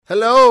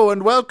Hello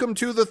and welcome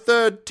to The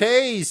Third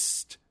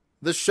Taste,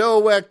 the show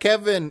where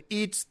Kevin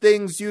eats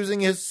things using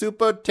his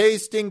super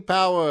tasting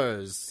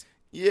powers.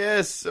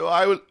 Yes, so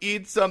I will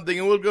eat something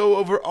and we'll go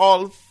over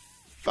all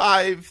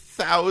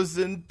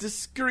 5,000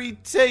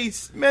 discrete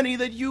tastes, many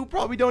that you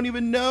probably don't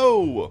even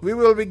know. We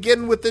will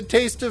begin with the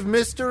taste of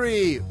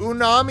mystery.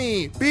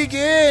 Unami,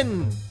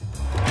 begin!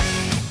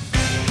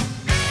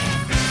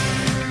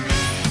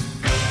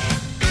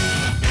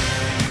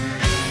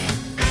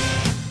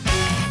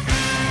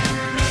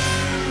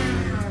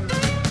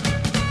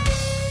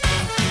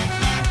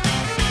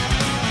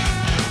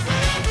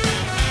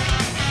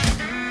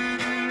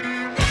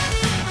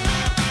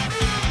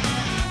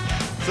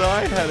 So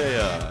I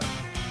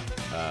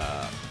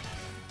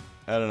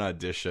had an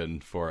audition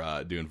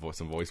for doing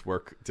some voice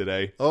work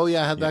today. Oh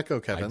yeah, how'd that go,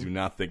 Kevin? I do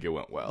not think it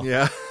went well.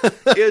 Yeah.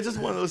 It's just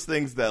one of those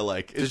things that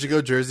like... Did you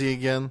go Jersey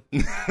again?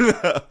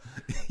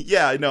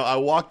 Yeah, no, I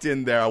walked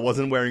in there, I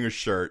wasn't wearing a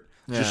shirt,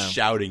 Yeah. just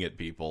shouting at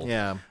people.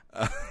 Yeah.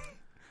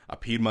 I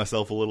peed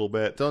myself a little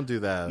bit. Don't do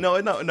that. No,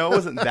 it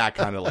wasn't that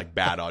kind of like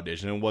bad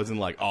audition. It wasn't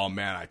like, oh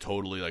man, I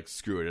totally like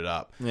screwed it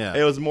up. Yeah.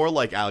 It was more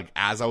like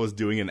as I was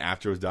doing it and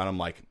after it was done, I'm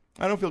like,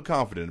 I don't feel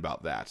confident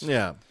about that.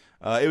 Yeah.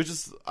 It was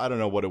just, I don't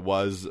know what it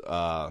was.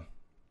 There's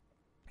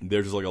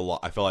just like a lot.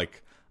 I feel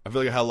like I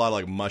had a lot of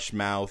like mush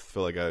mouth. I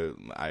feel like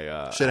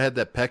I Should have had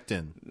that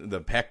pectin.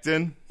 the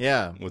pectin.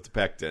 Yeah. What's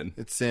pectin?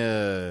 It's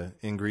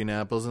in green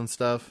apples and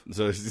stuff.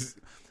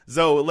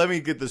 So let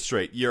me get this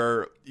straight.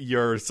 Your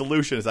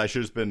solution is I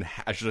should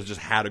have just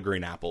had a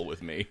green apple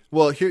with me.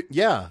 Well, here,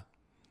 yeah.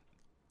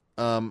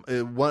 One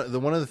of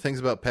the things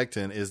about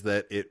pectin is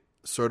that it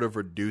sort of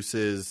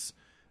reduces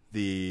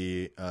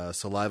the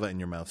saliva in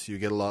your mouth, so you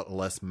get a lot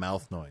less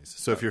mouth noise.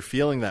 So if you're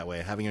feeling that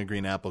way, having a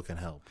green apple can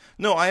help.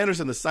 No, I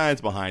understand the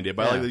science behind it,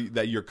 but Yeah. I like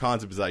that your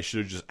concept is I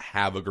should just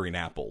have a green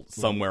apple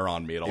somewhere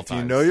on me at all If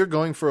times. you know you're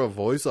going for a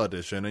voice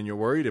audition and you're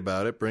worried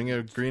about it, bring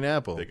a green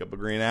apple. Pick up a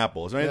green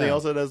apple. Is there anything Yeah.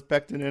 else that has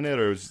pectin in it,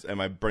 or am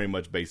I pretty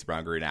much based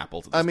around green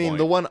apples at this I mean, point?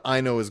 the one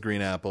I know is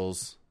green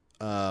apples.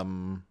 I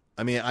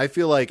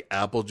feel like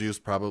apple juice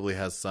probably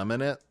has some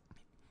in it.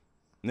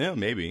 Yeah,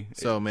 maybe.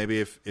 So maybe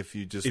if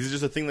you just... Is it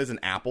just a thing that's in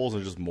apples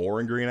and just more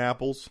in green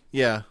apples?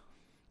 Yeah.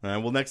 All right,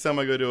 well, next time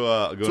I go to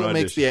So an it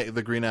makes audition...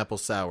 the green apple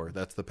sour.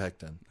 That's the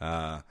pectin.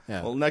 Yeah.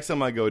 Well, next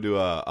time I go to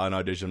an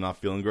audition, I'm not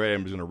feeling great.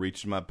 I'm just going to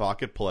reach in my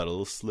pocket, pull out a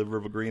little sliver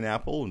of a green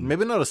apple. And...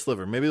 Maybe not a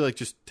sliver. Maybe like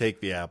just take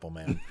the apple,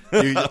 man.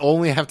 You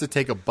only have to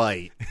take a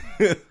bite.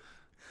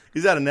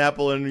 Is that an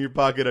apple in your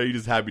pocket, or are you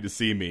just happy to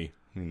see me?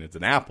 I mean, it's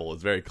an apple.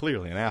 It's very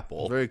clearly an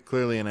apple. Very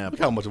clearly an apple. Look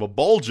how much of a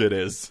bulge it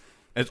is.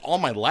 And it's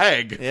on my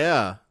leg.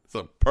 Yeah. It's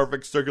a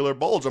perfect circular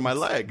bulge on my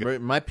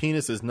leg. My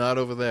penis is not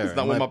over there. It's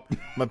not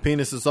my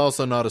penis is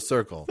also not a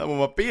circle. That's what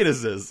my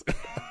penis is.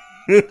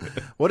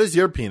 What is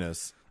your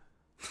penis?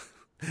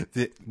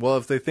 Well,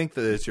 if they think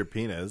that it's your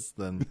penis,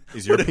 then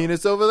is your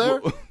penis over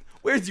there?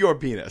 Where's your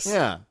penis?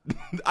 Yeah.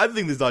 I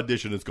think this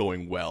audition is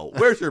going well.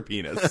 Where's your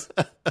penis?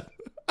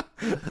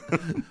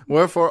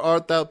 Wherefore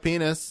art thou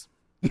penis?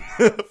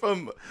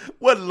 From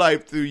what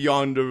light through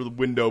yonder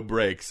window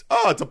breaks?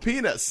 Oh, it's a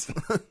penis.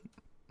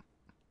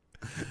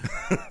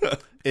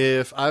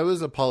 If I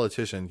was a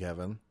politician,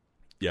 Kevin,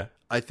 Yeah.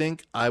 I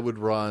think I would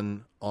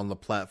run on the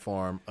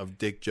platform of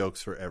dick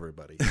jokes for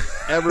everybody.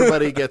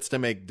 Everybody gets to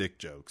make dick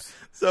jokes.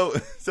 So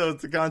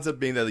it's the concept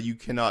being that you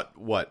cannot,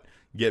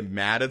 get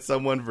mad at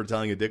someone for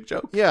telling a dick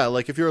joke? Yeah,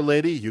 like if you're a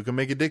lady, you can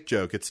make a dick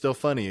joke. It's still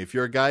funny. If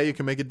you're a guy, you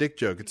can make a dick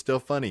joke. It's still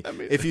funny. I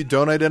mean- if you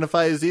don't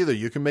identify as either,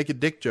 you can make a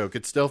dick joke.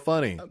 It's still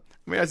funny.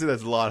 I say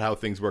that's a lot how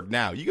things work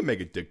now. You can make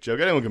a dick joke.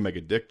 Anyone can make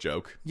a dick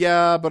joke.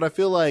 Yeah, but I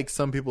feel like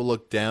some people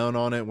look down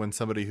on it when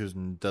somebody who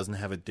doesn't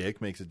have a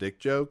dick makes a dick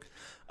joke.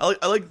 I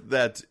like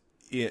that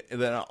in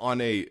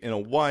a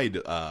wide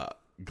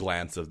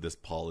glance of this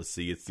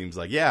policy, it seems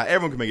like, yeah,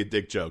 everyone can make a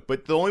dick joke,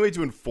 but the only way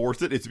to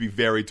enforce it is to be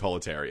very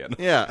totalitarian.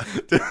 Yeah.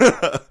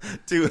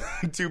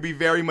 to be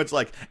very much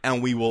like,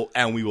 and we will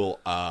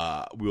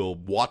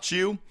watch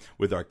you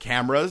with our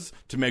cameras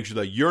to make sure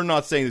that you're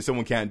not saying that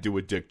someone can't do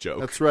a dick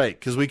joke. That's right,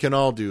 because we can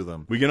all do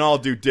them. We can all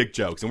do dick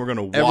jokes, and we're going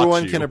to watch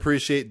Everyone you. can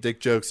appreciate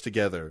dick jokes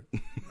together.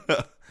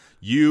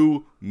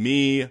 You,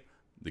 me,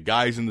 the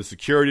guys in the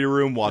security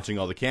room watching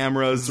all the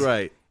cameras. That's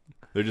right.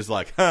 They're just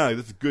like,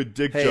 this is a good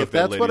dick Hey, joke. if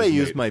that's what I lady's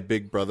use made. my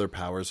Big Brother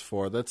powers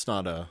for, that's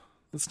not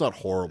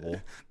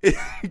horrible.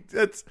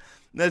 That's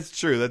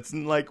true. That's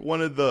like one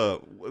of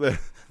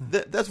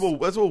that's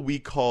what we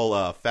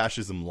call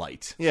fascism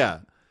light.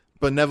 Yeah.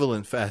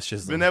 Benevolent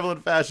fascism.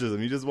 Benevolent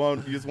fascism. You just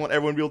want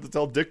everyone to be able to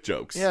tell dick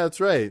jokes. Yeah, that's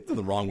right.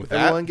 Nothing wrong with that.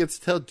 Everyone gets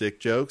to tell dick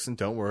jokes, and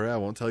don't worry, I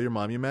won't tell your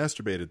mom you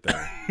masturbated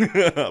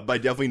there. But I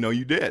definitely know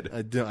you did.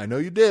 I know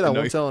you did. I know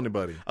won't you- tell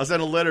anybody. I'll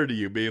send a letter to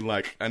you being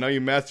like, I know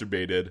you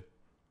masturbated.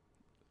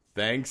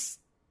 Thanks,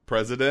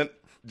 President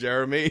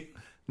Jeremy.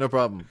 No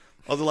problem.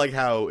 Also like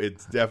how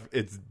it's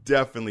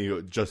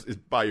definitely just it's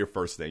by your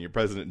first name. You're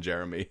President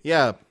Jeremy.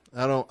 Yeah,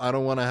 I don't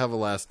want to have a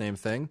last name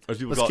thing. Or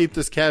people Let's call- keep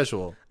this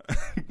casual.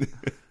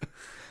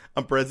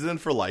 I'm President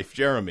for life,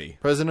 Jeremy.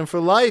 President for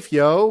life,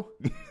 yo.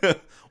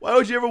 Why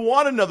would you ever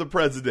want another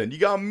president? You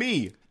got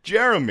me.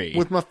 Jeremy.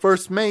 with my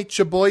first mate,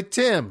 your boy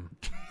Tim.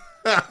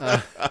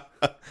 I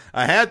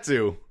had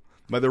to.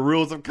 By the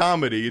rules of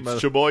comedy,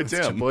 it's your boy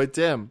Tim. Your boy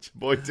Tim.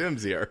 Boy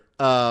Tim's here.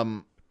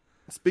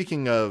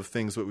 Speaking of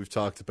things that we've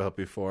talked about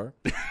before,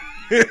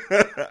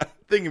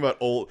 Speaking of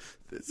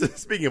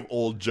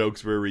old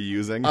jokes we're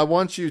reusing. I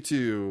want you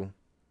to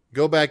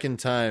go back in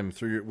time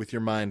with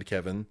your mind,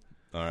 Kevin.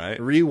 All right.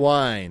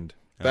 Rewind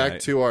back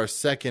right. to our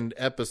second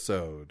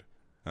episode.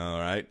 All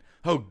right.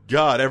 Oh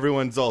God,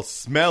 everyone's all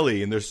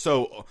smelly and it's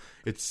so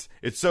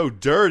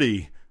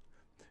dirty.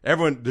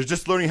 They're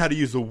just learning how to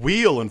use a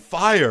wheel and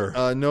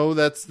fire. No,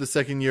 that's the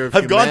second year of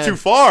I've gone too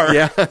far.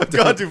 Yeah. I've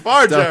gone too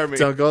far, Jeremy.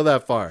 Don't go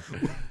that far.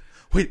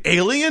 Wait,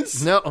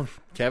 aliens? No,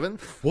 Kevin,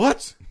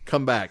 What?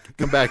 come back.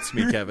 Come back to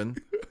me, Kevin.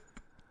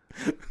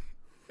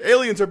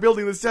 Aliens are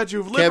building the Statue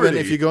of Liberty. Kevin,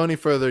 if you go any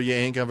further, you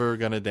ain't ever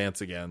gonna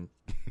dance again.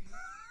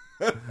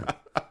 All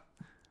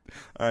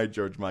right,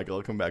 George Michael,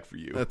 I'll come back for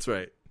you. That's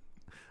right.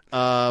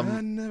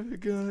 I'm never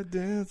gonna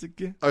dance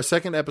again. Our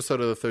second episode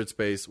of the Third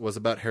Space was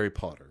about Harry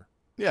Potter.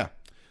 Yeah.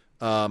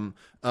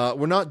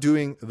 We're not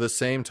doing the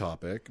same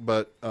topic,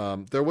 but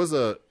there was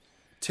a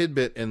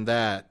tidbit in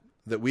that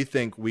we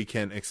think we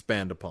can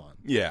expand upon.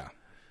 Yeah.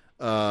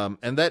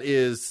 And that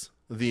is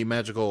the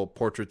magical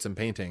portraits and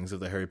paintings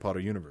of the Harry Potter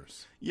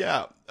universe.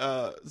 Yeah.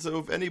 So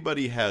if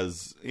anybody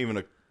has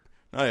even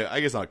I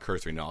guess not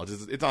cursory knowledge,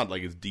 it's not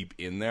like it's deep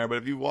in there, but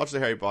if you watch the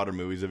Harry Potter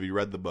movies, if you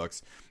read the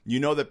books, you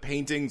know that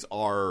paintings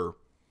are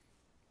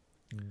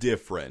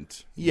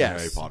different in the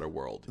Harry Potter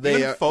world.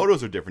 Even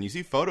photos are different. You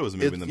see photos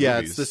moving in the movies. Yeah,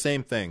 it's the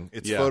same thing.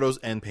 It's photos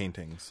and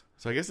paintings.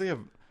 So I guess they have...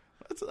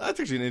 That's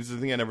actually an interesting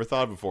thing I never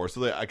thought of before.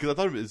 So because I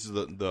thought it was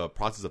the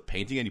process of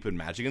painting and you put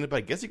magic in it, but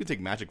I guess you can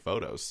take magic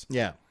photos.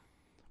 Yeah.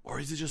 Or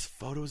is it just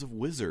photos of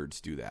wizards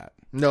do that?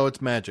 No,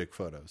 it's magic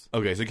photos.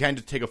 Okay, so you can't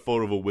just take a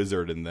photo of a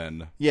wizard and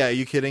then... Yeah, are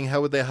you kidding?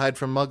 How would they hide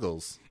from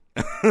muggles?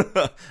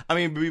 I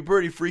mean, it'd be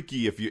pretty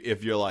freaky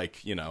if you're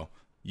like, you know,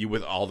 you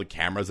with all the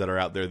cameras that are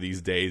out there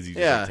these days, you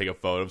just like, take a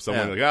photo of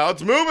someone like, oh,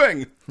 it's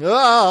moving!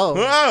 Oh!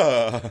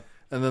 Ah!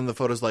 And then the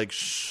photo's like,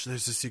 shh,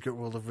 there's a secret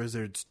world of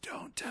wizards.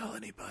 Don't tell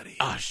anybody.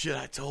 Ah, shit,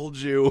 I told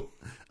you.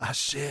 Ah,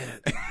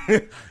 shit.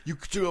 You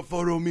took a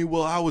photo of me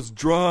while I was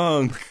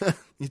drunk.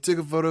 You took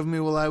a photo of me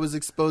while I was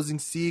exposing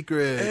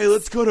secrets. Hey,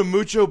 let's go to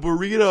Mucho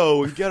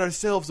Burrito and get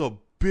ourselves a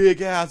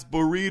big-ass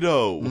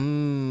burrito.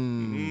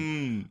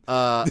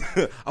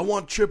 I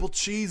want triple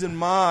cheese in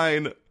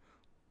mine.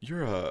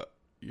 You're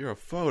a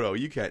photo.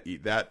 You can't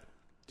eat that.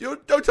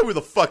 Don't tell me what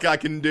the fuck I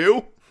can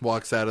do.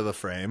 Walks out of the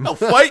frame. I'll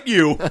fight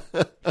you.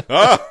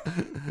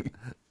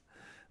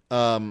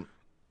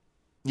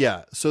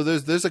 Yeah, so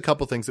there's a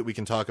couple things that we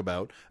can talk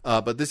about,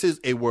 but this is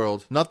a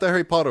world, not the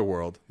Harry Potter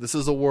world. This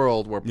is a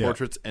world where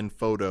portraits and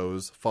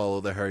photos follow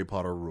the Harry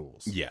Potter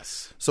rules.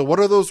 Yes. So what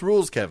are those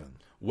rules, Kevin?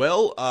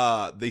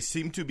 Well, they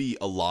seem to be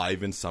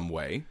alive in some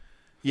way.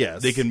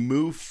 Yes. They can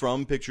move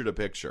from picture to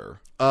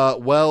picture.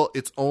 Well,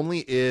 it's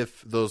only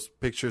if those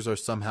pictures are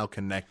somehow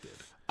connected.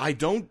 I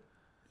don't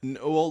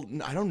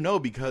know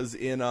because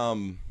in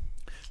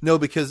No,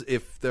 because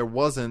if there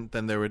wasn't,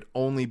 then there would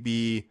only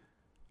be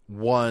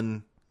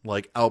one,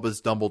 like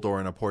Albus Dumbledore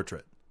in a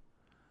portrait,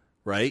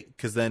 right?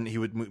 Because then he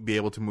would be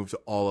able to move to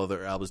all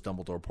other Albus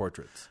Dumbledore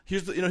portraits.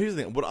 Here's the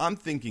thing. What I'm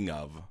thinking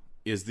of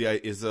is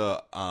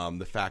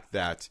the fact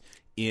that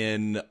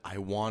in, I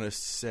want to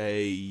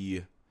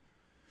say,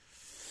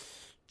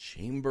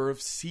 Chamber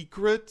of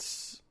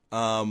Secrets,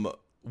 one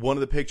of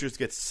the pictures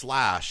gets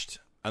slashed.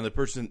 And the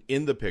person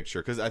in the picture,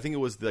 because I think it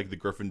was like the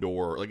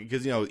Gryffindor, like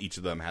because you know each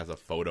of them has a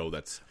photo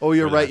that's. Oh,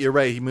 you're right. You're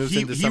right. He moves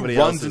into somebody else's. He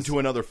runs else's. into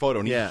another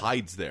photo and he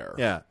hides there.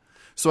 Yeah.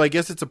 So I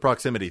guess it's a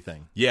proximity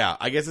thing. Yeah,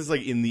 I guess it's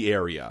like in the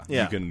area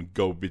you can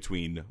go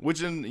between,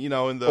 which in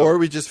the. Or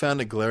we just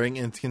found a glaring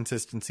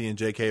inconsistency in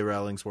J.K.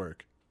 Rowling's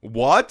work.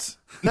 What?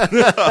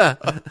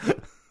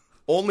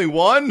 Only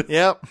one?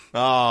 Yep.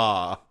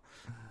 Ah.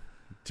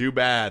 Too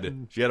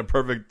bad. She had a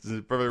perfect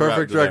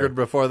record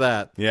before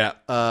that. Yeah.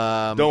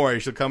 Don't worry,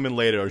 she'll come in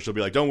later and she'll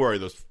be like, "Don't worry,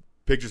 those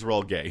pictures were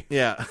all gay."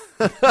 Yeah.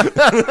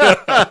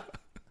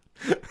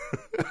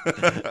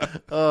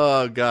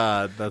 Oh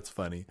God, that's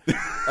funny.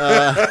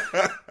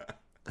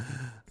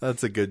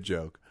 That's a good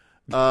joke.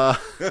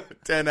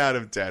 10 out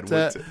of 10.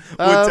 Would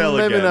tell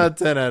maybe again. not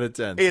 10 out of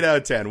 10. 8 out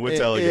of 10. Would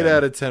tell again. 8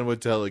 out of 10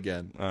 would tell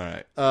again. All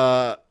right.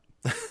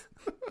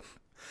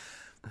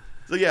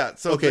 So yeah,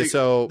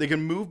 so they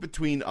can move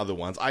between other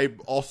ones. I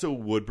also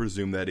would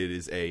presume that it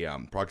is a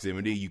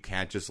proximity. You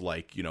can't just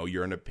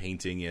you're in a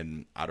painting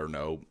in, I don't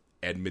know,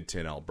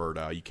 Edmonton,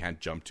 Alberta. You can't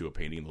jump to a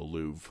painting in the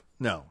Louvre.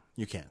 No,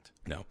 you can't.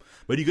 No,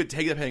 but you could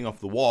take that painting off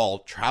the wall,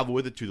 travel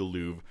with it to the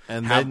Louvre,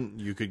 and then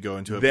you could go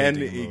into a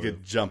painting. Then you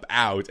could jump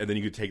out, and then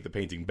you could take the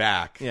painting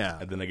back. Yeah,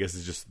 and then I guess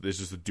there's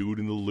just a dude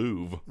in the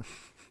Louvre.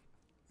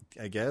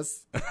 I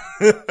guess.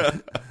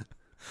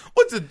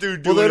 What's a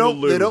dude doing in the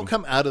Louvre? They don't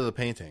come out of the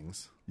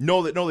paintings.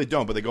 No, they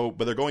don't. But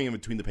they're going in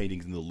between the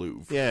paintings in the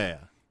Louvre. Yeah.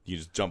 You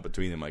just jump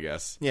between them, I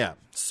guess. Yeah.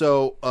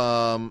 So,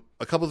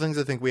 a couple of things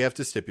I think we have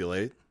to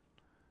stipulate.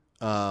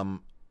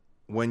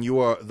 when you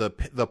are the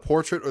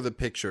portrait or the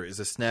picture is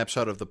a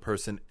snapshot of the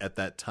person at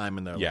that time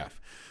in their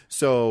life.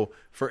 So,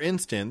 for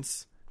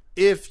instance,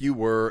 if you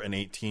were an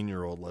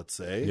 18-year-old, let's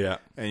say,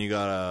 and you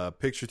got a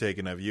picture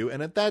taken of you,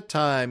 and at that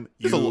time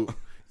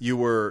you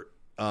were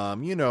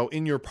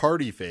in your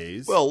party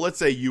phase. Well, let's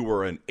say you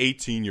were an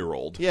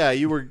 18-year-old. Yeah,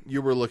 you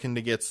were looking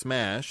to get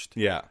smashed.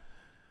 Yeah.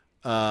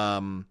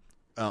 On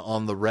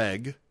the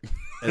reg,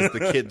 as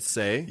the kids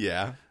say.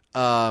 Yeah.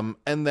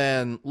 And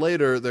then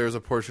later there's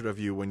a portrait of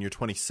you when you're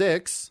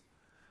 26.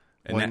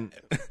 And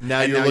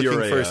now you're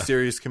looking for a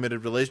serious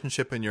committed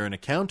relationship and you're an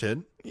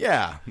accountant.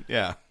 Yeah.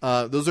 Yeah.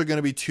 Those are going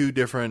to be two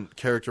different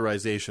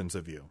characterizations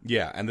of you.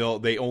 Yeah. And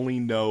they only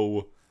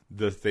know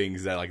the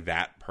things that like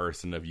that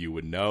person of you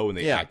would know, and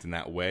they act in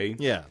that way.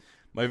 Yeah.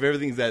 My favorite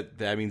thing is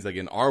that means like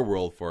in our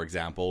world, for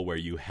example, where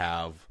you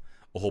have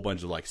a whole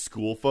bunch of like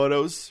school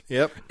photos.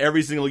 Yep.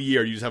 Every single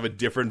year, you just have a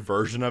different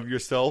version of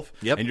yourself.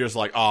 Yep. And you're just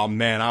like, oh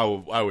man, I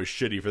was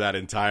shitty for that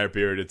entire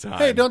period of time.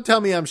 Hey, don't tell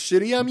me I'm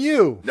shitty. I'm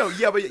you. No,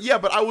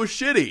 but I was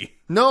shitty.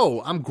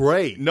 No, I'm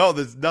great. No,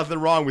 there's nothing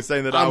wrong with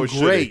saying that I was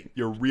great. Shitty.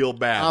 You're real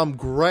bad. I'm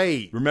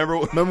great. Remember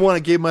when I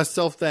gave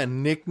myself that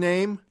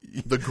nickname?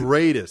 The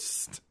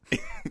greatest.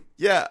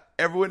 Yeah,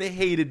 everyone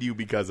hated you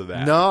because of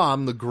that. No,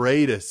 I'm the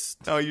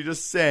greatest. No, you're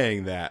just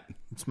saying that.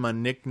 It's my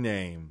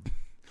nickname.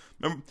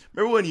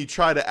 Remember when you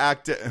tried to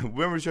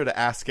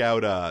ask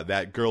out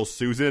that girl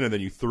Susan and then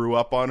you threw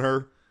up on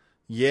her?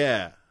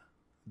 Yeah,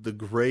 the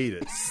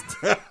greatest.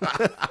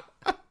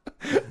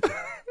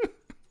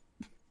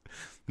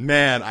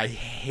 Man, I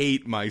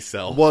hate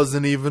myself.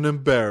 Wasn't even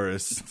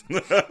embarrassed.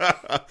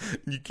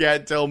 You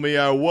can't tell me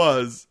I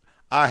was.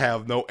 I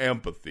have no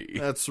empathy.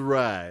 That's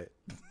right.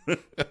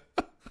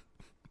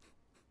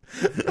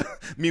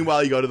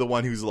 Meanwhile, you go to the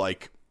one who's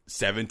like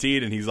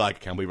 17 and he's like, I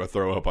can't believe I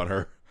throw up on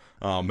her.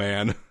 Oh,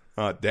 man.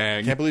 Oh,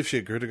 dang. Can't believe she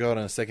agreed to go on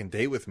a second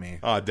date with me.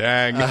 Oh,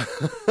 dang. And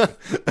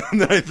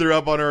then I threw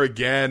up on her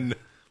again.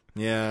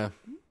 Yeah.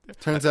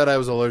 Turns out I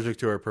was allergic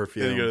to her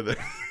perfume.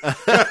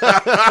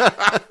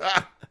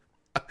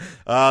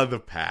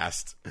 The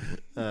past.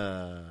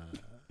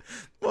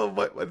 Well,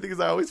 my thing is,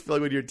 I always feel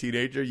like when you're a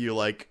teenager,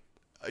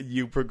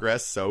 you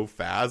progress so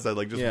fast that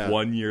like just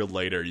 1 year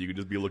later, you can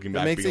just be looking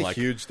back, makes being a like,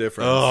 huge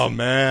difference. Oh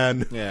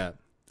man, yeah.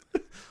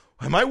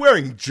 Am I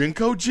wearing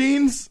Jinko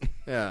jeans?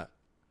 Yeah.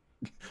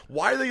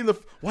 Why did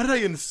I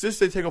insist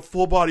they take a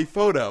full body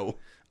photo?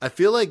 I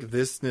feel like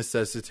this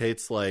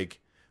necessitates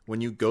like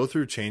when you go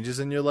through changes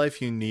in your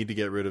life, you need to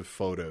get rid of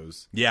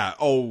photos. Yeah.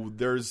 Oh,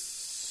 there's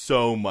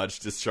so much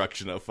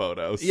destruction of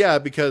photos. Yeah,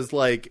 because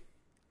like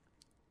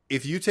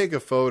if you take a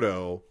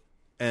photo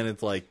and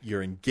it's like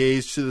you're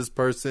engaged to this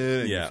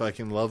person and you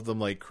fucking love them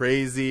like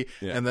crazy,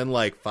 and then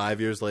like 5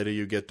 years later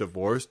you get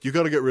divorced, you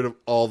got to get rid of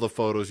all the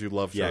photos you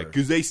loved. Yeah,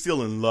 because they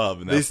still in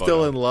love.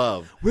 Still in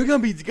love. We're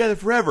gonna be together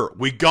forever.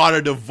 We got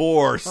a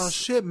divorce. Oh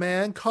shit,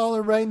 man! Call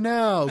her right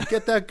now.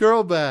 Get that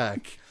girl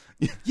back.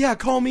 Yeah,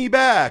 call me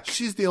back.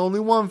 She's the only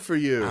one for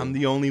you. I'm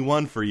the only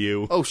one for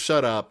you. Oh,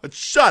 shut up.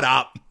 Shut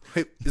up.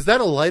 Hey, is that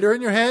a lighter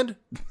in your hand?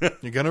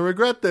 You're gonna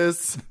regret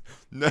this.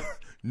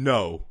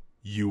 No,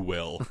 you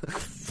will.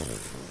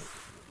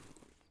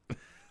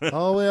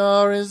 All we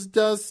are is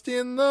dust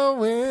in the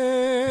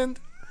wind.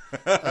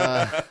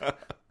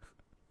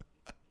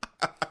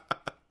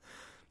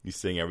 You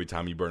sing every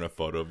time you burn a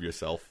photo of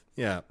yourself.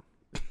 Yeah.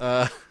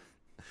 I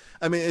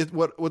mean,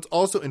 what's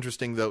also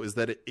interesting, though, is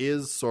that it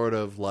is sort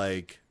of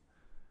like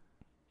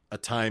a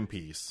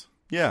timepiece.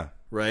 Yeah.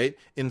 Right?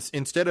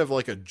 Instead of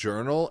like a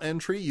journal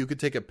entry, you could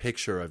take a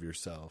picture of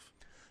yourself.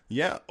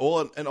 Yeah.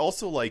 Well, and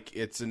also, like,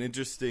 it's an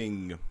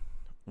interesting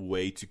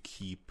way to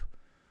keep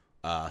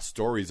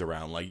stories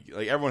around. Like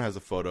everyone has a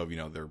photo of,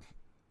 their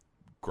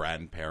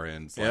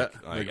grandparents. Yeah,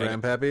 like the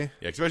grandpappy.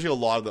 Yeah, especially a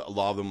lot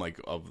of them, like,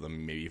 of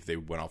them maybe if they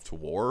went off to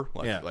war.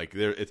 Like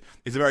it's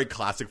a very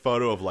classic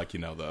photo of, like,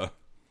 the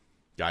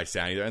guy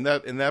standing there. And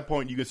in that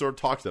point, you can sort of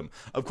talk to them.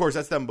 Of course,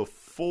 that's them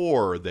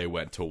before they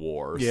went to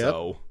war.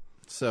 Yep.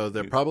 So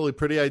they're probably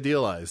pretty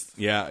idealized.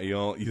 Yeah,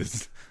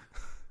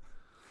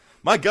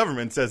 my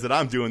government says that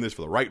I'm doing this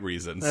for the right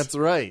reasons. That's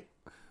right.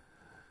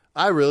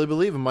 I really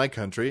believe in my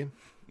country.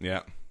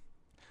 Yeah.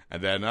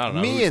 And then, I don't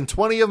know. Me and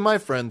 20 of my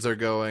friends are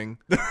going.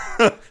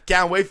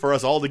 Can't wait for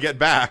us all to get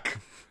back.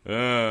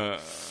 Yeah,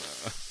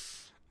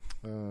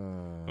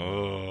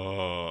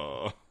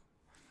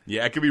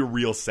 it could be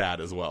real sad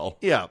as well.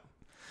 Yeah.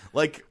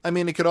 Like, I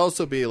mean, it could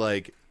also be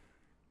like,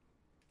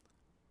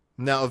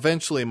 now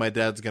eventually my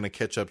dad's going to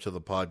catch up to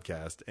the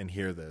podcast and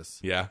hear this.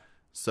 Yeah.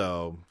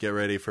 So get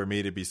ready for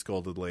me to be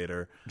scolded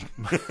later.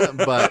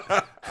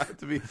 But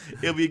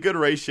it'll be a good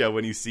ratio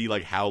when you see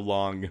like how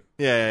long.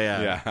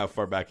 Yeah, how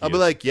far back. I'll be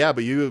like, yeah,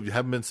 but you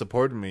haven't been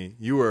supporting me.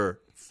 You were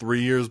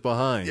 3 years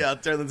behind. Yeah, I'll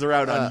turn this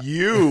around on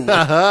you.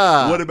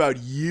 What about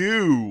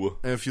you?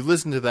 And if you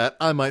listen to that,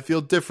 I might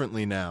feel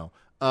differently now.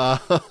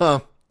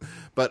 But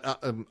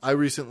I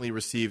recently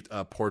received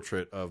a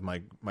portrait of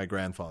my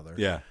grandfather.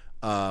 Yeah.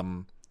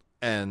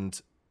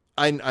 And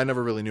I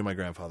never really knew my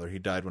grandfather. He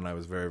died when I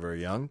was very, very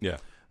young. Yeah.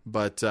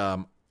 But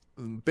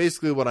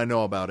basically what I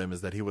know about him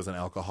is that he was an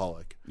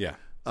alcoholic. Yeah.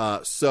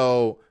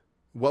 So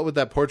what would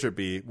that portrait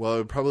be? Well, it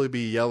would probably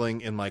be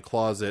yelling in my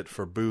closet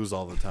for booze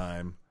all the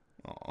time.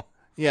 Aw.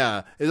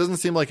 Yeah, it doesn't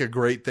seem like a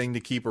great thing to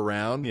keep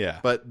around. Yeah.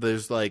 But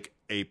there's like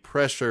a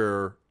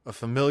pressure, a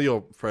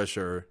familial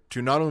pressure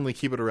to not only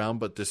keep it around,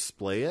 but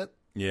display it.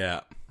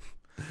 Yeah.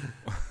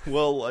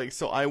 Well, like,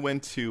 so I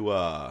went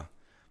to,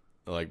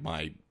 like,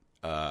 my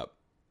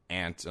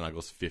aunt and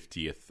uncle's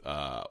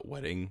 50th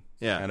wedding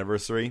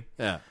anniversary.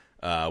 Yeah.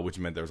 Which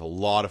meant there was a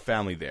lot of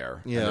family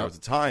there. Yeah. And there was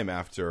a time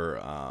after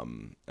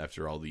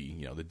all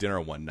the, the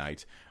dinner one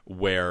night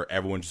where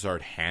everyone just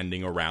started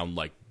handing around,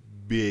 like,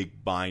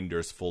 big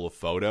binders full of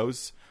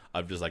photos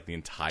of just, like, the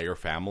entire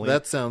family.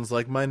 That sounds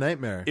like my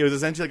nightmare. It was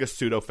essentially like a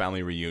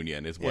pseudo-family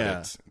reunion is what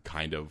it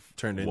kind of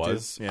turned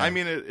was. into. Yeah. I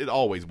mean, it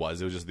always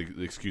was. It was just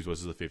the excuse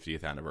was the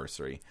 50th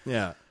anniversary.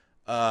 Yeah.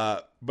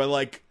 But,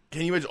 like,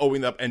 can you imagine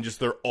opening up and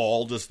just they're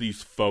all just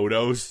these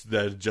photos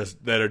that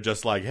are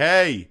just like,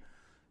 hey,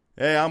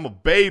 I'm a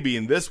baby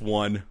in this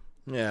one.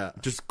 Yeah.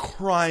 Just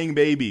crying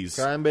babies.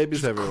 Crying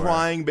babies just everywhere.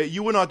 Crying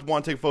You would not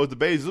want to take photos of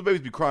babies. Those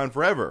babies would be crying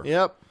forever.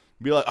 Yep.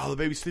 Be like, oh, the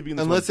baby's sleeping in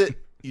this Unless one.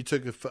 you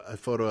took a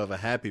photo of a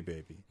happy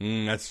baby.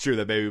 That's true.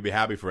 That baby would be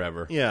happy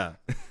forever. Yeah.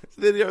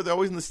 They're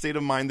always in the state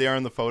of mind they are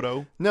in the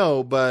photo.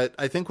 No, but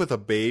I think with a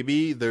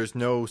baby, there's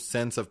no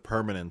sense of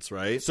permanence,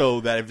 right? So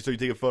you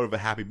take a photo of a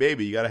happy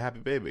baby, you got a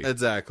happy baby.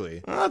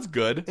 Exactly. Oh, that's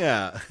good.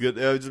 Yeah. Good.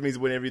 It just means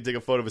whenever you take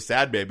a photo of a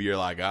sad baby, you're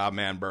like, oh,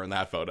 man, burn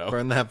that photo.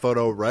 Burn that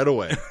photo right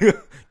away.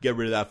 Get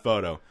rid of that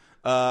photo.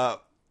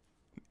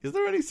 Is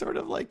there any sort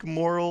of, like,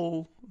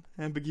 moral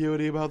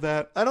ambiguity about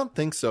that? I don't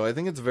think so. I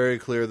think it's very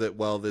clear that,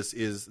 well, this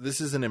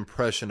is an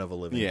impression of a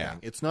living thing.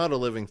 It's not a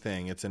living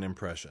thing. It's an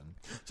impression.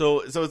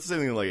 So it's the same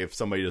thing, like, if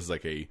somebody does,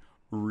 like, a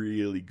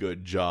really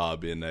good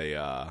job in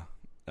a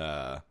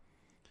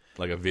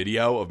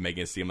video of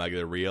making it seem like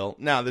they're real.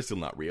 No, they're still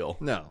not real.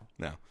 No.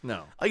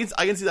 I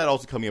can see that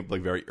also coming up,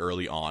 like, very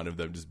early on of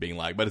them just being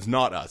like, but it's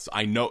not us.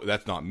 I know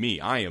that's not me.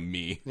 I am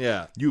me.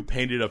 Yeah. You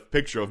painted a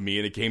picture of me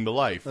and it came to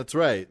life. That's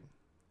right.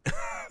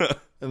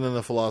 And then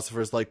the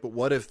philosopher's like, but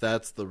what if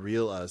that's the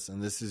real us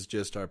and this is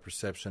just our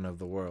perception of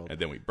the world? And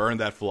then we burn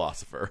that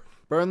philosopher.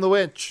 Burn the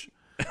witch.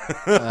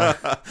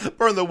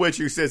 Burn the witch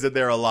who says that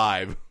they're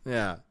alive.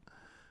 Yeah.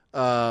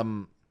 I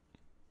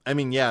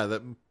mean, yeah,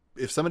 that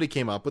if somebody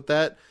came up with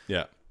that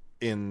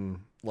in,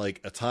 like,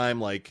 a time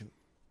like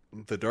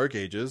the Dark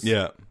Ages,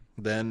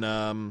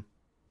 then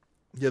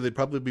they'd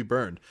probably be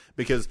burned.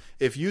 Because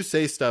if you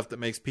say stuff that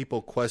makes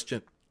people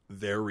question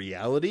their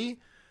reality,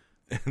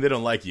 they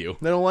don't like you.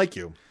 They don't like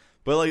you.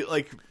 But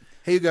like,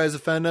 hey, you guys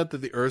have found out that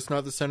the Earth's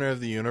not the center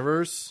of the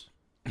universe.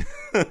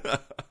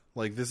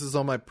 Like, this is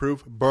all my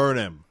proof. Burn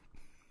him.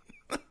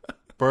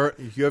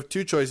 You have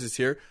two choices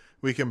here.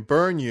 We can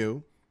burn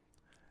you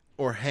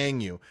or hang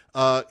you.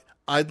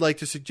 I'd like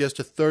to suggest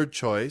a third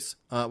choice.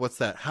 What's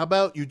that? How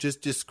about you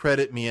just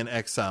discredit me and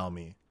exile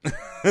me?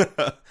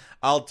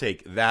 I'll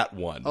take that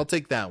one. I'll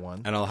take that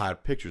one. And I'll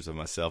hide pictures of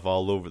myself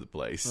all over the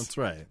place. That's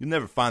right. You'll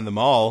never find them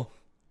all.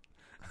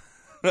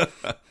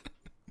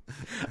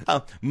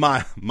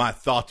 My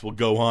thoughts will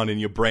go on in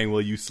your brain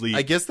while you sleep.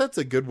 I guess that's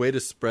a good way to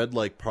spread,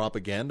 like,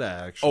 propaganda,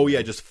 actually. Oh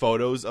yeah, just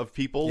photos of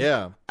people.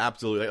 Yeah,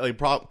 absolutely.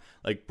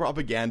 Like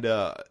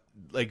propaganda,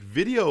 like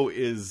video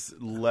is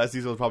less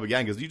easy with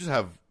propaganda because you just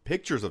have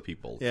pictures of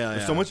people. Yeah,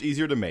 they're so much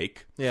easier to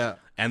make. Yeah,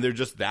 and they're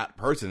just that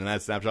person in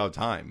that snapshot of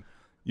time.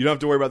 You don't have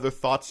to worry about their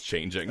thoughts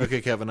changing. Okay,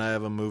 Kevin, I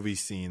have a movie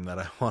scene that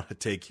I want to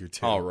take you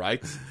to. All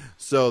right.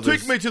 So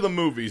take me to the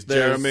movies,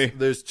 Jeremy.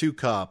 There's two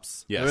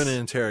cops. Yes. They're in an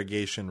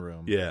interrogation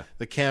room. Yeah.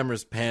 The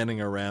camera's panning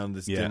around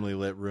this dimly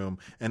lit room.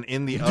 And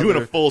in the doing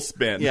a full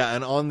spin. Yeah,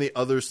 and on the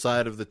other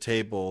side of the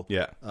table,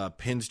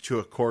 pinned to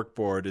a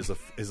corkboard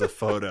is a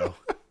photo.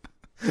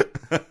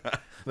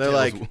 They're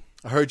like,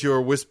 I heard you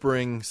were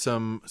whispering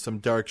some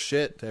dark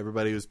shit to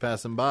everybody who's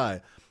passing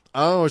by.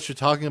 I don't know what you're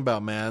talking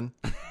about, man.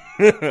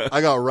 I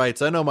got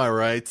rights. I know my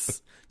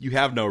rights. You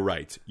have no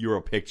right. You're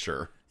a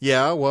picture.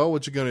 Yeah, well,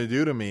 what you gonna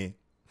do to me?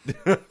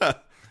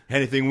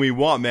 Anything we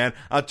want, man.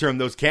 I'll turn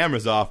those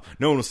cameras off.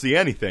 No one will see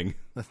anything.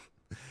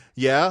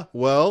 Yeah,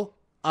 well,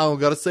 I don't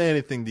gotta say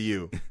anything to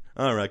you.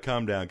 All right,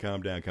 calm down.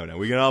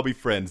 We can all be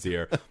friends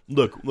here.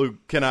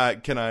 Look. Can I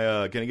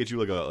get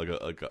you like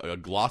a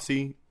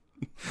glossy?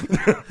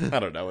 I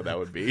don't know what that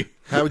would be.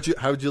 How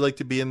would you like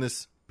to be in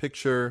this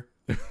picture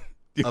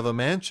of a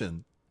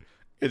mansion?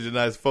 It's a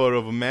nice photo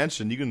of a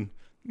mansion. You can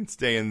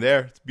stay in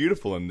there. It's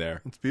beautiful in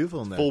there. It's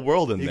beautiful in there. Full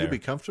world in there. You could be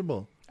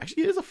comfortable.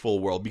 Actually, it is a full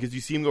world because you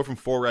see him go from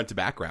foreground to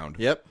background.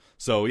 Yep.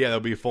 So, yeah, that'll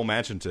be a full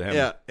mansion to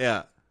him.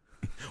 Yeah.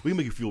 We can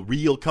make you feel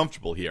real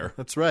comfortable here.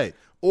 That's right.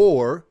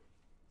 Or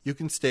you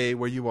can stay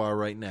where you are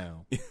right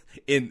now.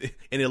 And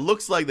it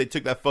looks like they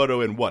took that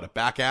photo in, what, a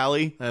back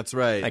alley? That's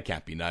right. That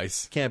can't be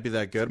nice. Can't be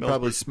that good.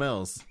 Probably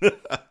smells.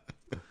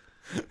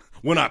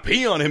 When I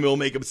pee on him, it'll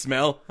make him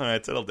smell. All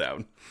right, settle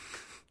down.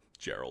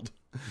 Gerald.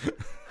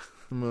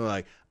 I'm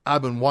like,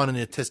 I've been wanting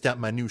to test out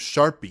my new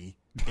Sharpie.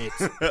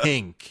 It's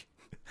pink.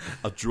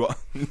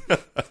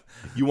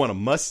 You want a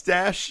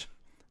mustache?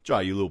 Draw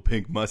you little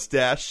pink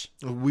mustache.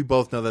 We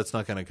both know that's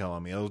not going to come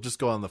on me. It'll just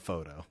go on the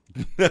photo.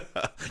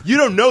 You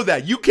don't know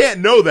that. You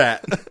can't know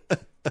that.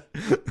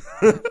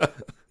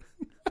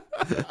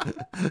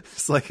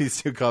 It's like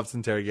these two cops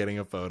interrogating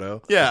a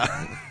photo.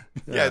 Yeah.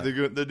 Yeah,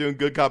 they're doing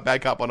good cop,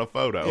 bad cop on a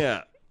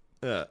photo.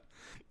 Yeah.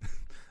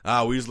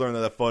 We just learned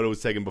that photo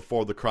was taken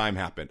before the crime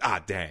happened.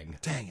 Dang.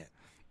 Dang it.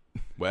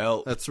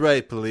 Well. That's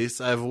right, police.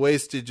 I've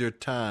wasted your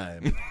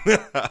time.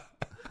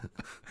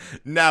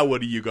 Now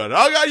what are you going to...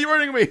 Oh, God, you're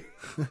hurting me.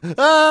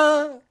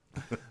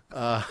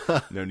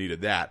 No need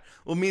of that.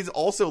 Well, it means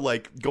also,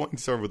 like, going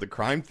sort of with the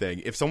crime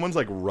thing, if someone's,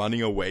 like,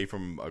 running away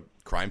from a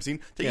crime scene,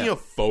 taking a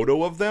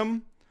photo of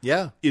them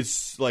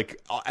is, like,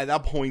 at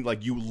that point,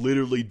 like, you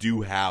literally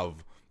do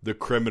have the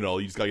criminal.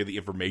 You just got to get the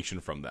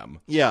information from them.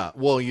 Yeah,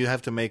 well, you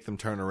have to make them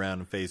turn around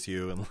and face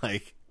you and,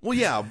 like... Well,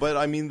 yeah, but,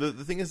 I mean, the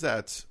thing is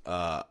that...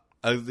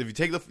 if you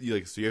take so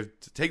you have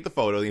to take the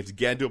photo, you have to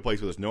get into a place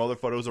where there's no other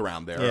photos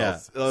around there. Yeah,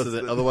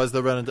 otherwise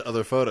they'll run into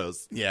other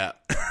photos. Yeah.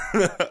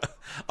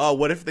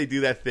 What if they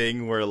do that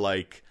thing where,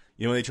 like,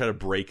 you know, when they try to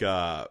break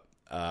or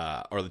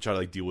they try to,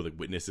 like, deal with, like,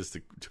 witnesses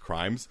to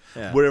crimes?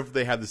 Yeah. What if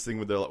they have this thing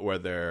where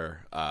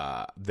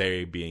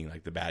they being,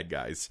 like, the bad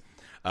guys?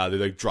 They,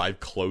 like, drive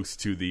close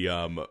to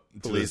the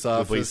police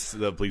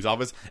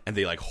office, and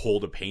they, like,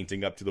 hold a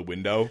painting up to the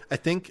window. I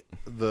think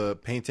the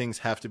paintings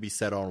have to be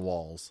set on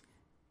walls.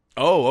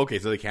 Oh, okay.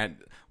 So they can't.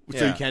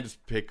 So you can't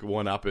just pick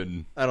one up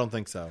and. I don't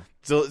think so.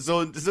 So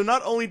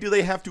not only do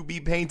they have to be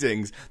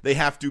paintings, they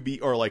have to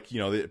be, or like, you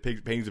know, the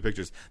paintings or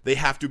pictures. They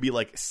have to be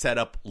like set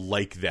up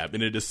like them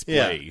in a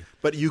display. Yeah.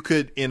 But you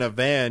could, in a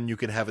van, you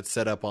could have it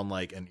set up on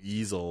like an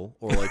easel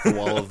or like the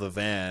wall of the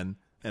van,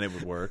 and it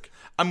would work.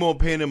 I'm gonna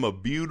paint him a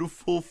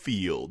beautiful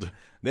field.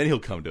 Then he'll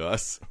come to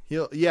us.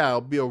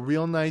 It'll be a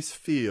real nice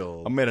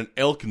field. I made an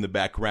elk in the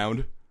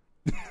background.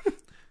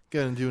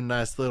 Gonna do a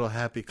nice little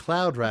happy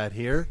cloud right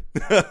here.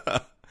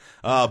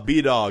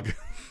 B-Dog.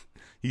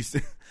 He's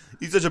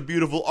such a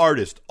beautiful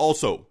artist.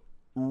 Also,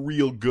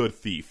 real good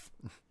thief.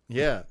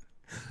 Yeah.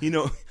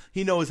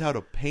 He knows how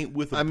to paint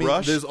with a brush. I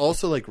mean, there's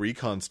also like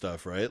recon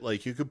stuff, right?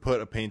 Like you could put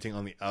a painting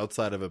on the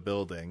outside of a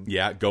building.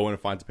 Yeah, go in and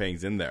find the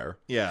paintings in there.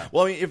 Yeah.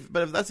 Well, I mean, if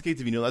that's the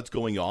case, if you know that's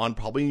going on,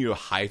 probably in your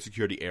high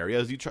security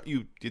areas, you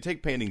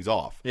take paintings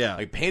off. Yeah.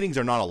 Like paintings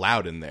are not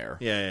allowed in there.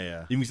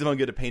 Yeah. You can somehow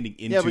get a painting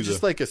into. Yeah, but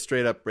just like a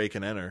straight up break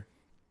and enter,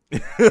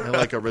 in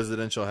like a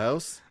residential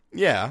house.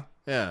 Yeah.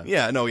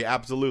 Yeah. No, yeah,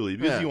 absolutely.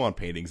 Because you want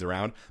paintings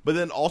around, but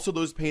then also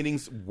those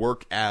paintings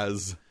work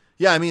as.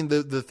 Yeah, I mean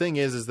the thing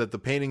is that the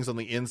paintings on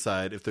the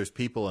inside, if there's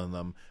people in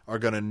them, are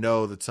gonna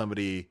know that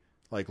somebody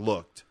like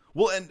looked.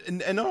 Well,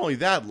 and not only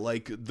that,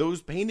 like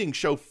those paintings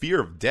show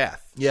fear of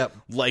death. Yep.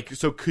 Like,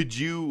 so could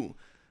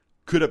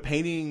a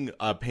painting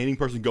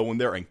person go in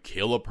there and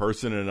kill a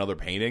person in another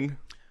painting?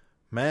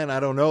 Man, I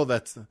don't know.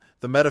 That's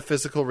the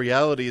metaphysical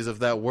realities of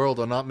that world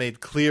are not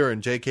made clear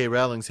in J.K.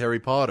 Rowling's Harry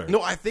Potter.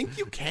 No, I think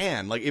you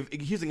can. Like, if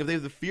they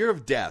have the fear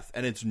of death,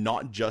 and it's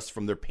not just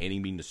from their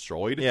painting being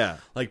destroyed. Yeah.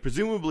 Like,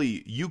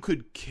 presumably, you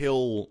could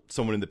kill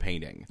someone in the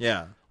painting.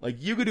 Yeah. Like,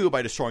 you could do it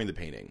by destroying the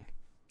painting.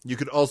 You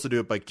could also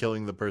do it by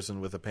killing the person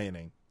with a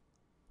painting.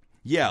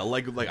 Yeah,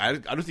 like I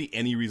don't see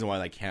any reason why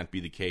that can't be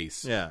the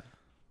case. Yeah.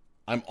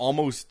 I'm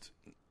almost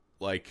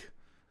like.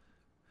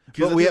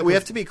 But we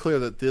have to be clear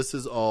that this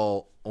is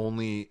all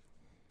only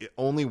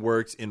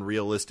works in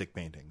realistic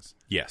paintings.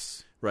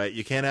 Yes. Right?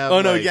 You can't have.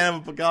 Oh no, you can't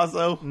have a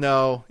Picasso.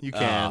 No, you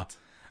can't.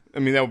 I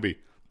mean, that would be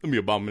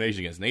abomination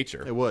against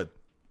nature. It would.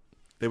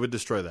 They would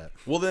destroy that.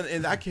 Well, then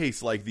in that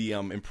case, like the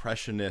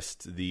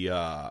impressionist, the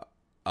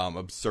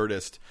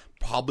absurdist,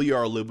 probably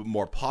are a little bit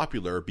more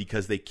popular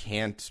because they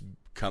can't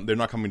come. They're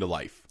not coming to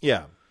life.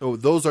 Yeah. Oh,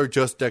 those are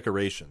just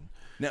decoration.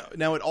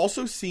 Now it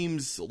also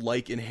seems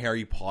like in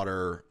Harry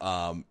Potter,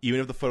 even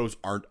if the photos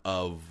aren't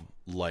of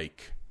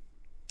like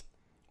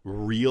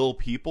real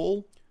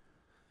people,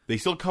 they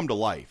still come to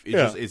life.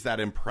 It's that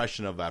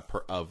impression of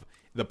of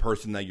the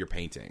person that you're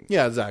painting.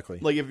 Yeah, exactly.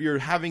 Like if you're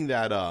having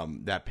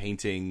that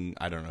painting,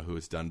 I don't know who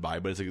it's done by,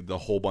 but it's like the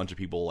whole bunch of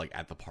people like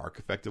at the park,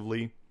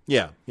 effectively.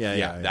 Yeah.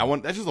 That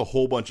one, that's just a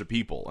whole bunch of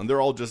people, and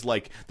they're all just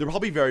like they're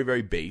probably very,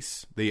 very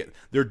base.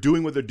 They're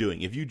doing what they're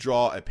doing. If you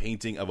draw a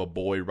painting of a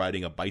boy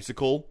riding a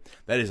bicycle,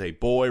 that is a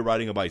boy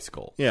riding a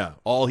bicycle. Yeah.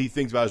 All he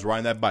thinks about is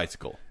riding that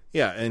bicycle.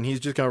 Yeah, and he's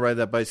just going to ride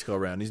that bicycle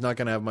around. He's not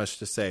going to have much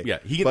to say. Yeah,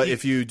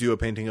 if you do a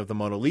painting of the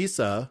Mona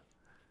Lisa,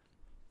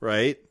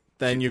 right,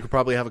 then you could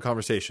probably have a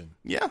conversation.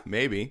 Yeah,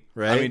 maybe.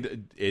 Right? I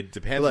mean, it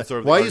depends on sort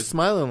of. Why are you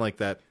smiling like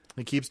that?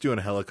 He keeps doing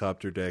a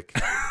helicopter dick.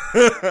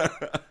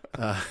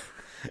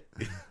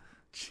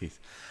 Jeez.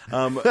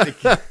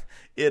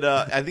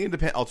 I think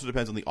it also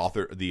depends on the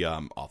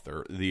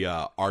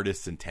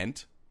artist's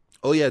intent.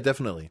 Oh yeah,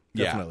 definitely.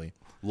 Yeah.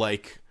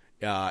 Like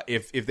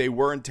if they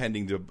were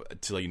intending to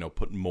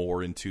put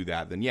more into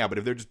that, then yeah. But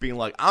if they're just being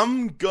like,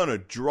 I'm gonna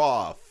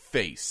draw a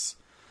face,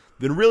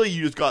 then really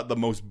you just got the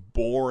most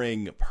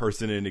boring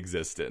person in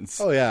existence.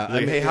 Oh yeah.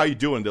 Like, hey, how you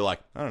doing? They're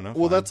like, I don't know.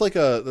 Well,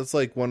 fine. That's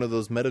like one of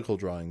those medical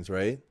drawings,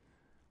 right?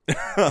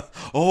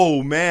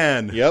 Oh,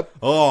 man. Yep.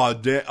 Oh,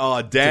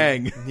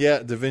 dang.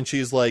 Yeah, Da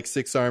Vinci's like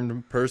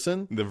six-armed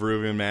person. The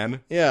Veruvian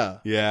Man. Yeah.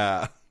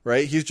 Yeah.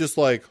 Right? He's just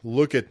like,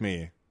 look at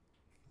me.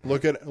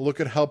 Look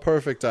at how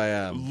perfect I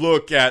am.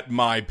 Look at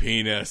my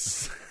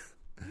penis.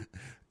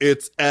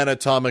 It's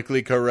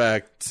anatomically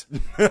correct.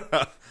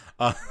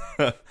 I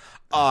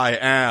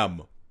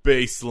am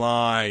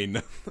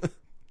baseline.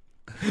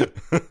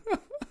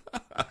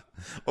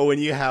 Oh, when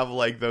you have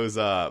like those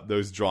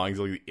drawings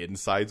of like the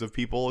insides of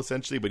people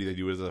essentially, but they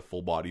do it as a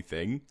full body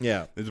thing.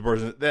 Yeah. There's a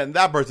person, then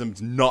that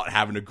person's not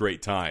having a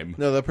great time.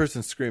 No, that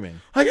person's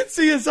screaming. I can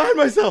see inside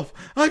myself.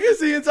 I can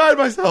see inside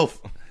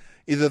myself.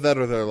 Either that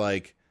or they're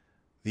like,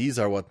 these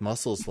are what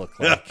muscles look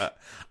like.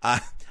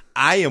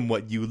 I am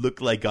what you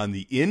look like on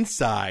the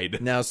inside.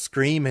 Now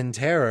scream in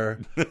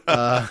terror.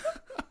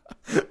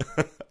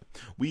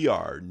 We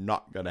are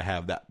not going to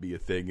have that be a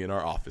thing in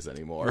our office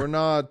anymore. We're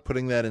not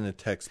putting that in a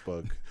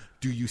textbook.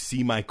 Do you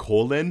see my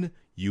colon?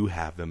 You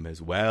have them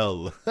as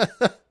well.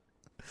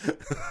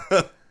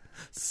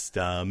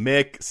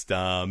 Stomach.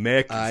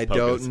 I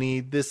don't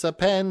need this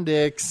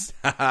appendix.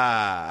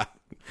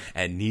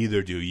 And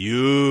neither do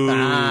you.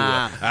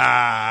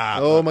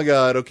 Oh my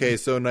god. Okay,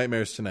 so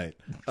Nightmares Tonight.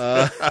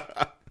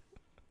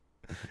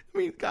 I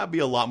mean, gotta be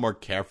a lot more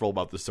careful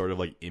about the sort of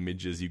like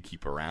images you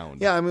keep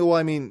around. Yeah,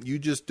 I mean, you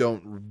just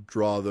don't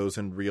draw those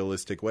in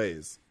realistic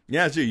ways.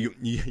 Yeah, sure.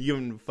 You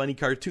have funny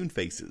cartoon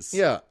faces.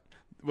 Yeah,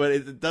 but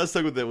it does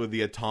suck with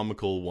the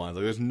atomical ones.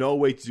 Like, there's no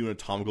way to do an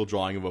atomical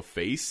drawing of a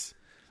face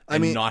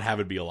and not have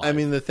it be alive. I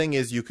mean, the thing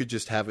is, you could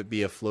just have it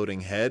be a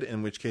floating head,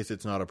 in which case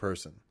it's not a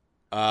person.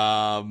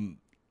 Are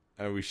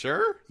we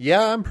sure?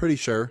 Yeah, I'm pretty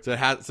sure. So it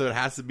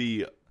has to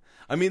be.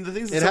 I mean, the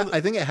thing is,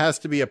 I think it has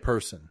to be a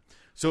person.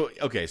 So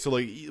okay, so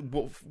like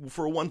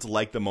for ones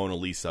like the Mona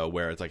Lisa,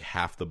 where it's like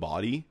half the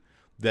body,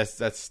 that's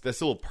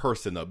still a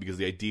person though, because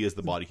the idea is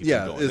the body keeps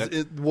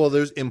going. Well,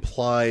 there's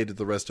implied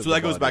the rest of. So the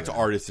that goes body back to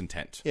artist's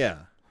intent. Yeah.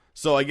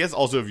 So I guess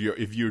also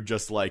if you're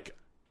just like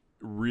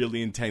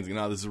really intense, you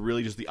know, this is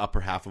really just the upper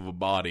half of a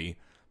body.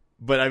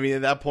 But I mean,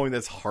 at that point,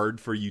 that's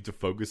hard for you to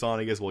focus on,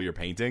 I guess, while you're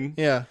painting.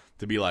 Yeah.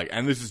 To be like,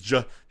 and this is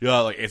just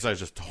like it's like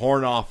just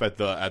torn off at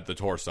the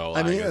torso.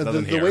 I mean,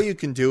 the way you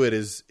can do it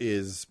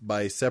is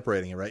by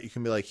separating it, right? You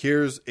can be like,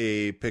 here's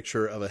a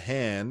picture of a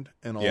hand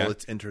and all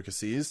its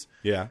intricacies.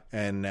 Yeah.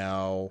 And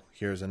now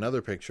here's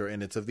another picture,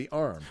 and it's of the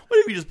arm. What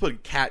if you just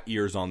put cat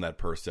ears on that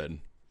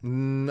person?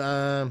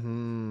 I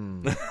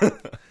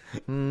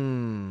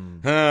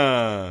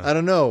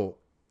don't know.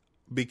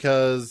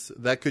 Because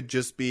that could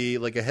just be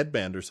like a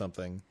headband or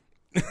something.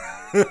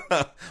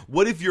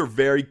 What if you're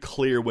very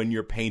clear when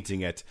you're painting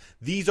it?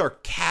 These are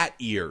cat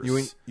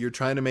ears. You're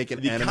trying to make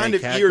an anime kind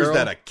of cat ears girl?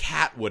 that a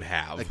cat would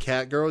have. A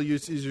cat girl you're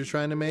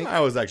trying to make?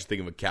 I was actually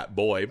thinking of a cat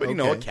boy, but you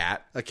know, a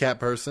cat. A cat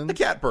person? A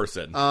cat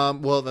person.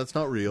 Well, that's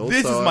not real.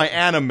 This is my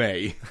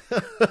anime.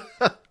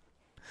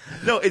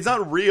 No, it's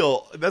not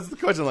real. That's the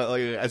question.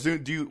 Like,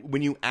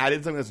 when you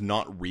added something that's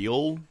not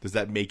real, does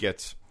that make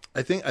it?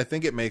 I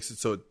think it makes it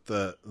so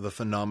the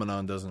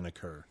phenomenon doesn't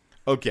occur.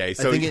 Okay,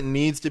 so I think it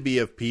needs to be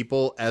of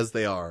people as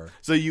they are.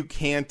 So you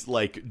can't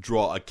like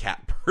draw a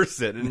cat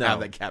person and have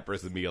that cat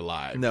person be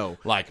alive. No,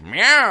 like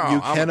meow.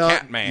 I'm a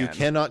cat man. You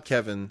cannot,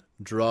 Kevin,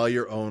 draw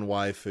your own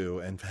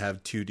waifu and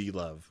have 2D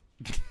love.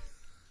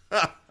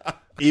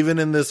 Even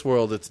in this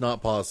world, it's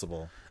not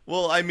possible.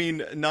 Well, I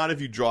mean, not if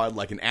you draw it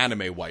like an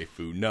anime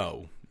waifu.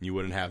 No, you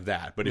wouldn't have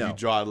that. But if you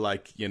draw it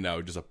like, you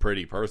know, just a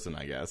pretty person,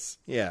 I guess.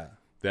 Yeah.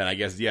 Then I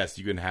guess, yes,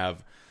 you can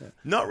have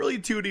not really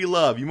 2D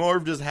love. You more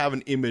just have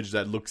an image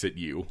that looks at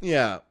you.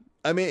 Yeah.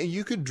 I mean,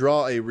 you could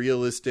draw a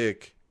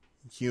realistic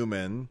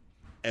human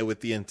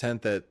with the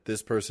intent that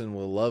this person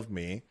will love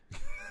me.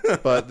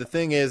 But the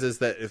thing is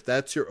that if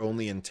that's your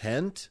only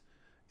intent,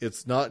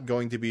 it's not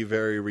going to be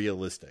very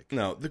realistic.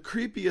 No, the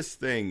creepiest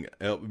thing,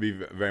 it would be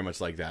very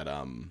much like that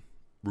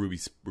Ruby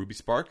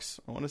Sparks,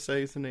 I want to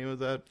say is the name of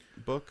that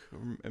book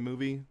or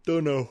movie.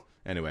 Don't know.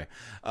 Anyway,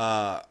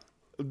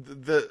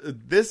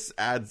 this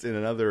adds in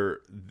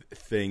another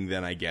thing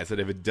then, I guess, that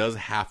if it does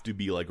have to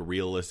be like a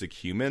realistic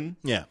human,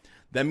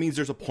 that means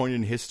there's a point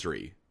in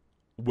history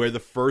where the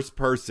first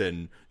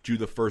person drew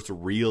the first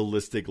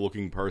realistic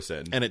looking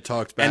person, and it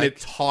talked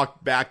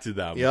back to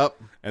them. Yep.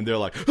 And they're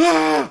like,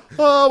 oh,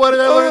 why did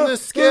I learn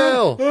this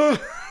skill?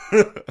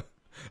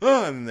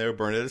 And they were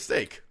burned at a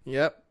stake.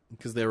 Yep,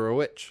 because they were a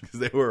witch. Because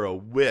they were a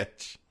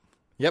witch.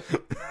 Yep.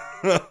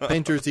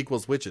 Painters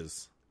equals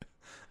witches.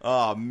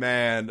 Oh,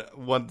 man.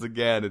 Once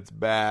again, it's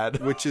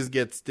bad. Witches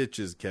get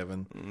stitches,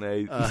 Kevin.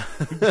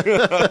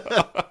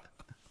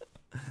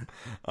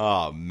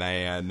 Oh,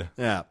 man.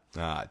 Yeah.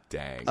 Ah,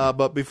 dang.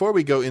 But before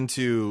we go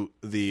into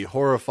the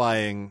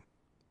horrifying,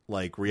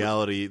 like,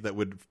 reality that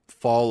would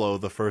follow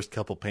the first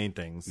couple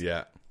paintings,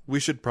 we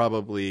should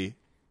probably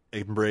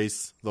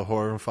embrace the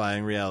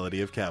horrifying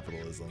reality of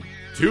capitalism.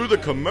 To the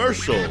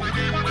commercial.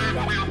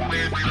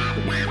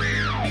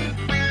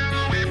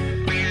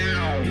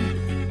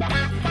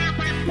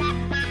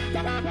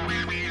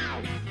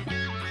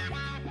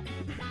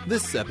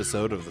 This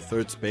episode of The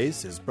Third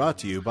Space is brought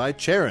to you by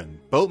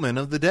Charon, Boatman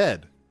of the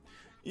Dead.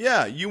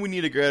 Yeah, you would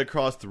need to get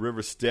across the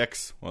river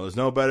Styx. Well, there's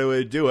no better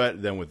way to do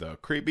it than with a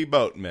creepy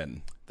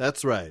boatman.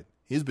 That's right.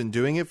 He's been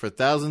doing it for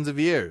thousands of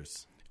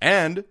years.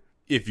 And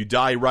if you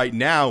die right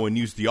now and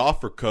use the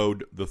offer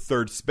code, the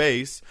third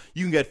space,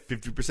 you can get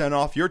 50%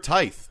 off your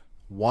tithe.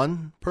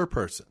 1 per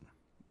person.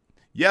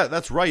 Yeah,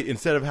 that's right.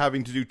 Instead of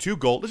having to do 2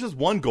 gold, it's just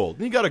 1 gold.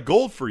 And you got a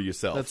gold for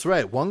yourself. That's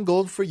right. 1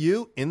 gold for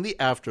you in the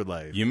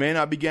afterlife. You may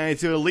not be getting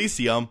to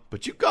Elysium,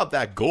 but you got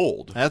that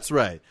gold. That's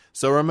right.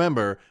 So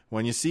remember,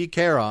 when you see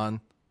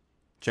Chiron,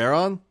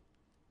 use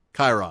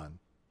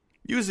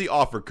the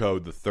offer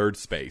code, the third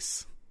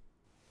space.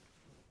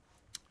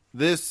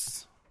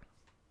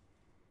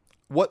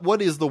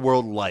 What is the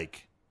world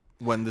like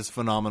when this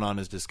phenomenon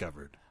is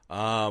discovered?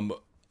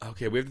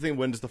 Okay, we have to think,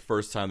 when is the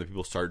first time that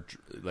people start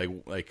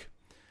like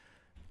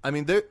I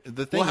mean, the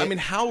thing. Well, I mean,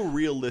 how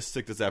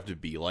realistic does that have to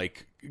be?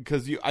 Like,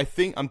 because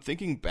I'm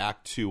thinking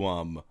back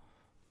to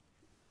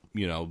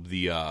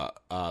the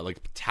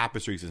like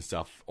tapestries and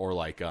stuff, or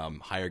like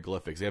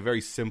hieroglyphics. They have very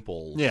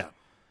simple. Yeah.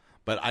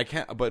 But I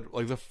can't. But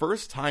like the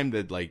first time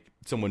that like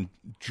someone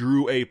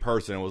drew a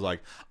person and was like,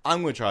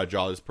 I'm going to try to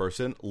draw this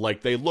person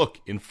like they look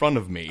in front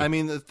of me. I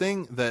mean, the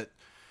thing that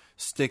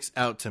sticks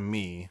out to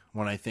me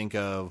when I think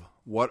of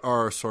what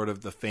are sort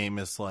of the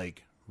famous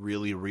like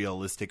really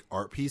realistic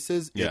art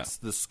pieces, it's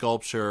the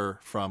sculpture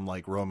from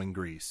like Roman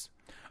Greece.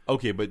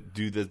 Okay, but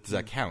does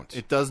that count?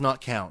 It does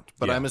not count.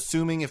 But I'm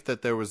assuming if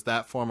there was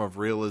that form of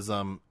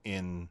realism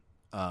in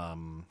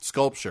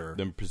sculpture,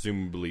 then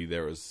presumably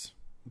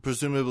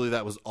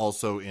that was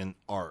also in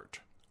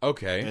art.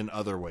 Okay. In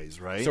other ways,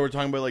 right? So we're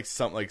talking about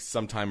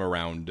sometime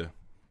around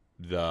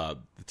the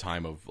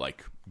time of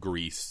like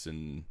Greece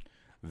and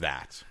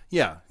that.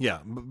 Yeah.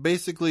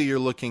 Basically, you're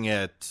looking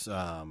at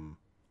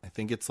I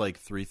think it's like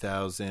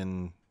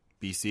 3000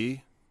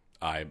 BC.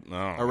 I think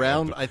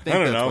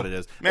that's know. What it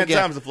is. Man,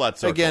 time's a flat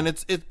circle. Again,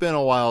 it's been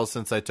a while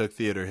since I took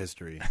theater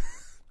history.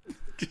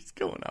 Just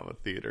going on with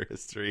theater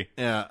history.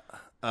 Yeah.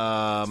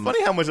 It's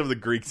funny how much of the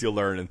Greeks you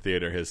learn in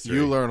theater history.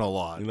 You learn a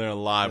lot. You learn a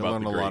lot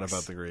about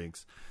the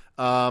Greeks.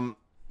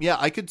 Yeah,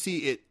 I could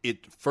see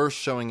it first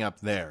showing up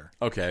there.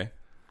 Okay.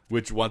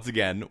 Which, once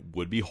again,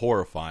 would be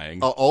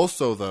horrifying.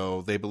 Also,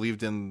 though, they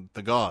believed in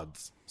the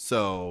gods.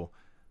 So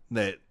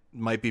that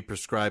might be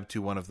prescribed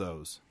to one of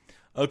those.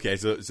 Okay,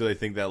 so they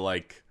think that,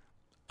 like,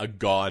 a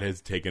god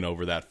has taken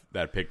over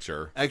that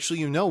picture.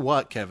 Actually, you know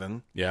what,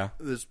 Kevin? Yeah?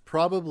 There's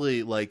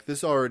probably, like,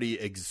 this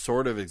already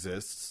sort of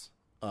exists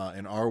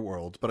in our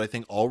world, but I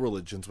think all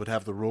religions would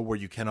have the rule where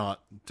you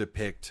cannot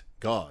depict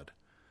God.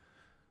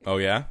 Oh,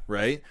 yeah?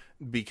 Right?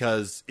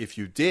 Because if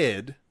you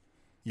did,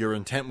 your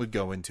intent would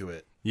go into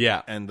it.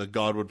 Yeah. And the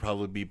god would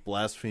probably be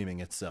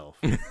blaspheming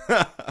itself.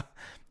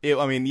 It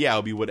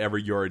would be whatever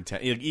your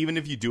intent. Even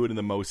if you do it in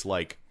the most,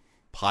 like,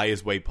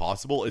 pious way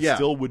possible, it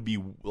still would be,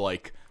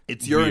 like,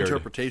 it's your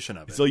interpretation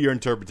of it. It's still your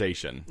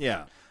interpretation.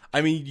 Yeah.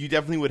 I mean, you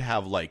definitely would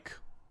have, like,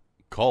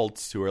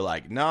 cults who are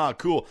like, nah,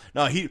 cool.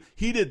 No, he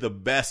did the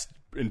best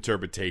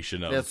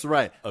interpretation of That's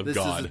right. Of this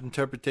God. Is an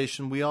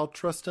interpretation we all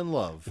trust and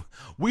love.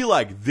 We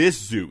like this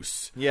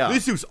Zeus. Yeah.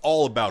 This Zeus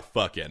all about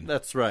fucking.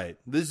 That's right.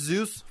 This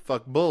Zeus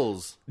fuck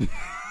bulls.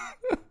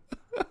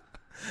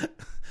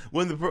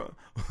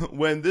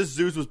 When this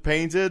Zeus was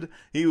painted,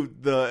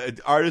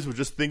 the artist was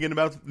just thinking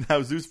about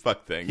how Zeus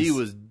fucked things. He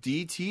was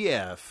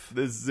DTF.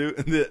 This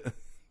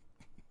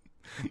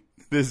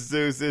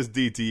Zeus is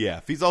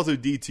DTF. He's also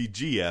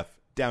DTGF,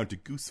 down to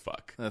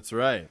goosefuck. That's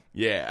right.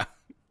 Yeah.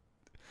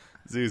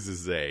 Zeus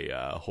is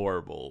a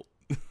horrible,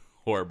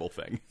 horrible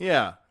thing.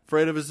 Yeah.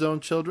 Afraid of his own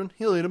children,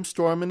 he'll eat them,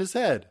 store them in his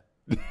head.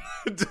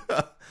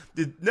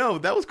 No,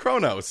 that was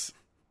Kronos.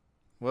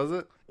 Was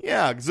it?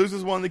 Yeah, Zeus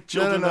was one of the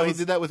children. No, he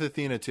did that with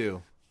Athena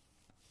too.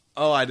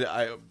 Oh, I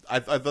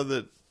thought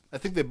that. I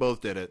think they both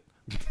did it.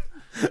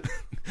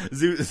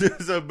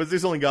 But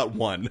Zeus only got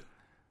one.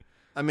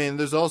 I mean,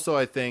 there's also,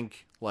 I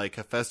think, like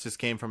Hephaestus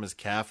came from his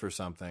calf or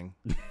something.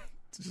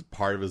 It's just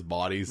part of his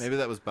bodies. Maybe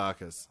that was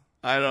Bacchus.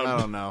 I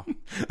don't know.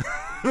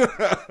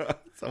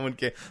 Someone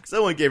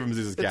gave him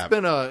Zeus's calf.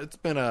 It's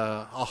been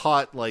a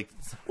hot 8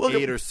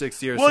 or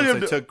 6 years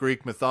since I took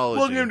Greek mythology.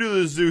 Welcome to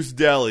the Zeus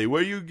Deli,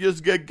 where you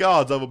just get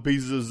gods off of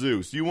pieces of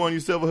Zeus. You want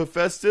yourself a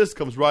Hephaestus?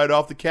 Comes right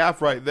off the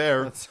calf right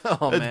there. That's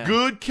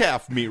good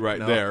calf meat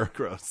there.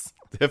 Gross.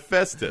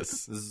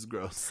 Hephaestus. This is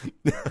gross.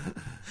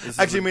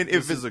 Actually,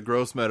 this is a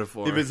gross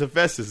metaphor. If it's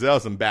Hephaestus, that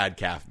was some bad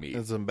calf meat.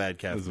 That's some bad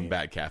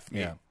calf meat.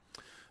 Yeah.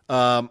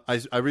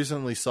 I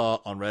recently saw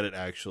on Reddit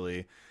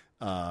actually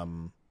a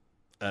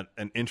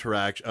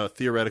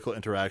theoretical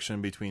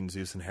interaction between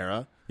Zeus and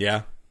Hera.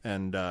 Yeah.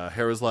 And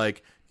Hera's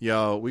like,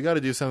 yo, we got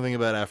to do something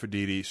about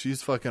Aphrodite.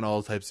 She's fucking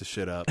all types of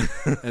shit up.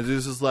 And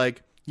Zeus is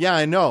like, yeah,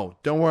 I know.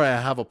 Don't worry, I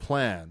have a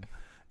plan.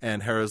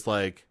 And Hera's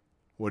like,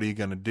 what are you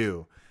going to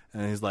do?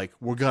 And he's like,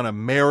 we're going to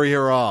marry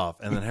her off.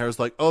 And then Hera's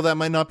like, oh, that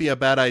might not be a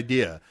bad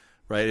idea.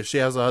 Right? If she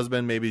has a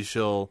husband, maybe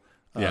she'll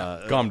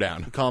calm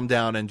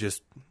down and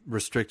just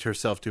restrict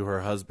herself to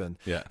her husband.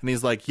 Yeah. And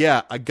he's like,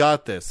 yeah, I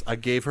got this. I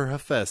gave her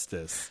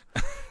Hephaestus.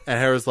 And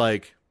Hera's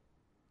like,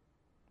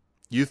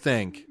 you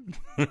think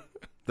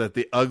that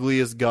the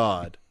ugliest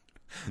god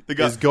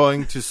is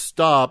going to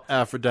stop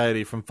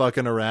Aphrodite from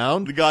fucking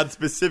around. The god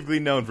specifically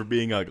known for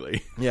being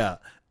ugly. Yeah.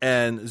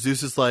 And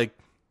Zeus is like,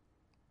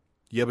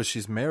 yeah, but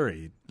she's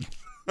married.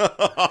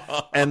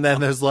 And then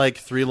there's like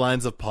 3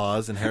 lines of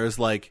pause, and Hera's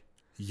like,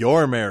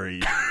 you're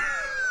married.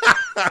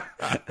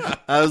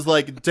 I was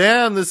like,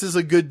 damn, this is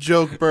a good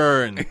joke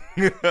burn.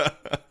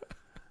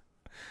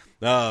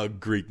 Oh,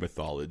 Greek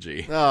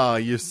mythology. Oh,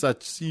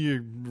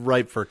 you're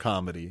ripe for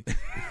comedy.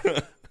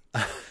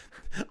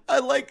 I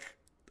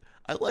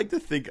like to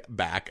think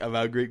back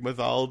about Greek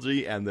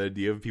mythology and the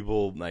idea of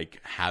people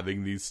like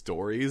having these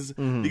stories,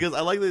 because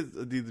I like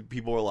that these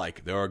people are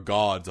like, there are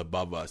gods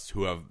above us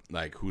who have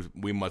like who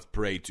we must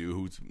pray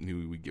to,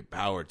 who we give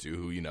power to,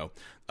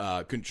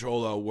 who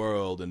control our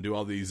world and do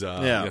all these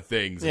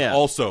things. Yeah. And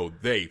also,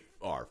 they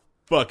are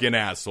fucking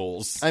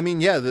assholes. I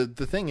mean, yeah. The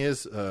thing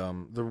is,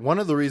 one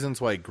of the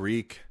reasons why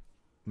Greek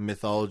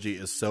mythology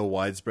is so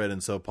widespread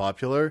and so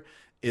popular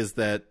is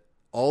that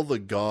all the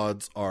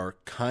gods are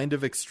kind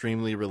of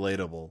extremely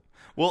relatable.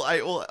 Well,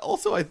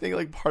 I think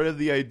like part of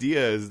the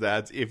idea is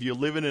that if you're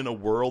living in a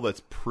world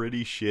that's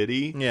pretty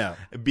shitty, yeah,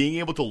 being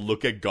able to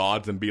look at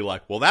gods and be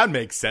like, well, that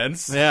makes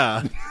sense.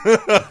 Yeah.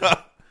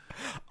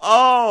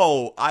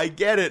 Oh, I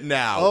get it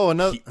now. Oh,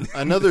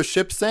 another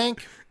ship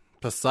sank?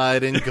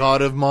 Poseidon,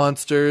 god of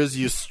monsters,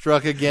 you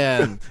struck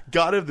again.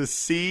 God of the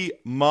sea,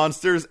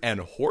 monsters, and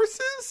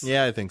horses?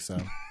 Yeah, I think so.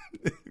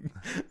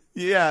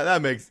 Yeah,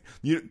 that makes...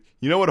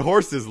 You know what a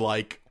horse is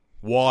like?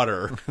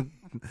 Water.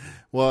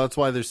 Well, that's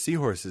why there's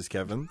seahorses,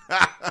 Kevin.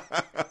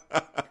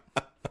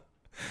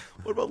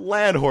 What about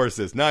land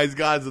horses? No, he's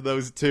gods of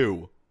those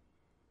too.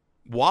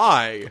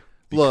 Why?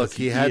 Look,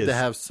 he had to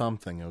have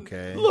something,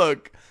 okay?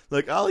 Look,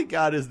 all he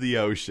got is the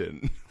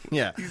ocean.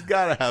 Yeah. He's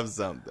got to have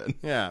something.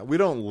 Yeah, we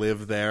don't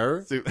live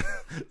there. Zeus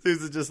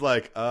is just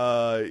like,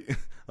 all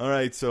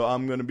right, so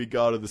I'm going to be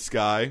god of the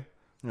sky.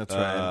 That's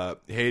right.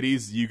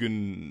 Hades, you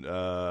can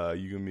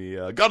be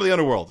god of the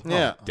underworld.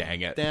 Yeah. Oh,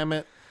 dang it. Damn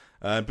it.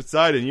 And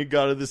Poseidon, you're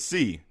god of the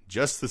sea.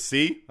 Just the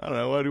sea? I don't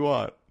know. What do you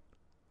want?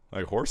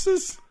 Like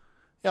horses?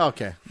 Yeah,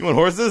 okay. You want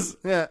horses?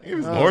 Yeah. Give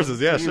me some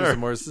horses. Yeah, give me sure. some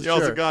horses, You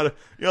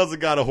also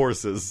got a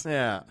horses.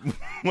 Yeah.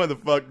 Why the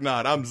fuck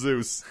not? I'm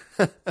Zeus.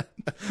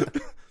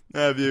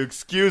 Now, if you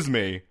excuse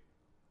me,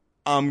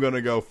 I'm going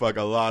to go fuck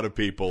a lot of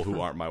people who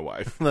aren't my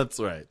wife. That's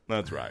right.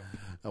 That's right.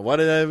 Now, why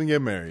did I even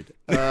get married?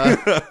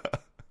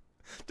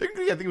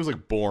 Technically, I think he was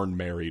like born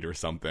married or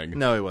something.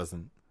 No, he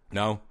wasn't.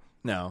 No?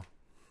 No.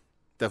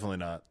 Definitely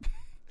not.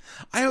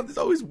 It's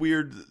always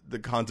weird, the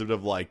concept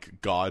of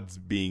like gods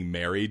being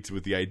married,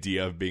 with the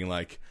idea of being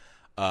like,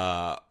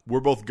 we're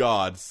both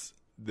gods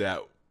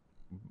that,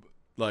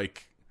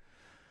 like,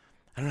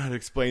 I don't know how to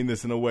explain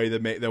this in a way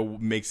that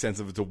makes sense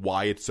of it to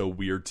why it's so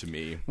weird to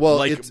me. Well,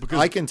 like,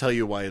 I can tell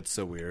you why it's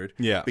so weird.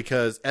 Yeah.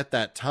 Because at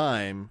that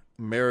time,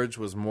 marriage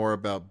was more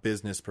about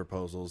business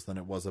proposals than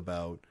it was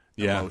about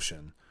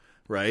emotion,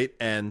 right?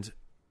 And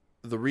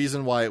the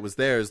reason why it was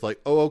there is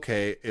like, oh,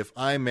 okay, if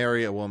I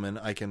marry a woman,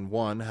 I can,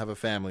 1, have a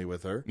family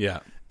with her.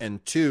 Yeah.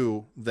 And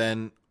 2,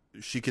 then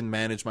she can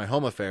manage my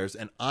home affairs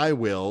and I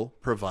will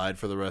provide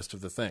for the rest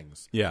of the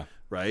things. Yeah.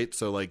 Right?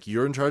 So, like,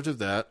 you're in charge of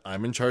that.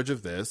 I'm in charge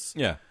of this.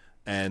 Yeah.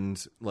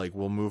 And, like,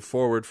 we'll move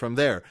forward from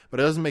there. But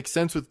it doesn't make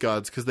sense with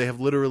gods because they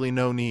have literally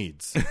no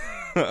needs.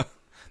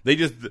 They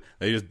just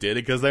did it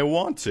because they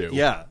want to.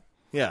 Yeah.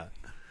 Yeah.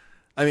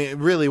 I mean,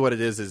 really what it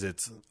is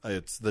it's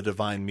the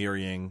divine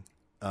mirroring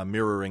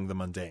the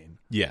mundane.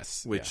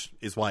 Yes. Which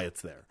is why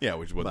it's there. Yeah,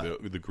 which is what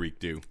the Greek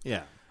do.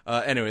 Yeah.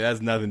 Anyway, that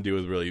has nothing to do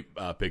with really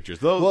pictures.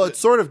 Though, well, it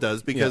sort of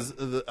does because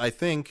I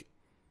think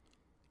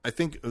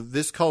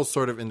this calls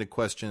sort of into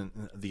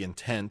question the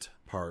intent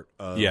part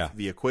of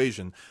the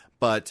equation,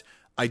 but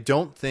I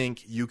don't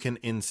think you can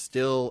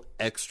instill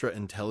extra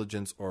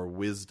intelligence or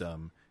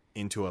wisdom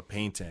into a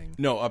painting.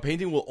 No, a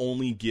painting will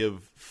only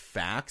give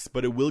facts,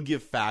 but it will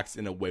give facts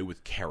in a way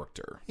with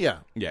character. Yeah.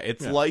 Yeah,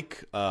 it's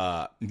like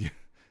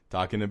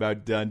talking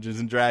about Dungeons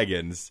and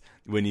Dragons,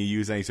 when you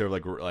use any sort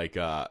of like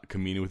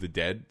Communing with the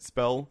Dead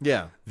spell.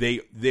 Yeah.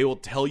 They will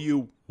tell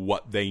you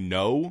what they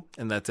know,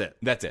 and that's it.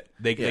 That's it.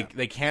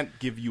 They can't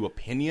give you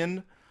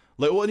opinion.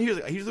 Like, well, and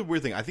here's the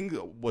weird thing. I think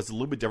what's a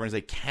little bit different is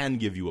they can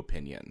give you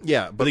opinion.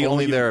 Yeah, but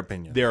only their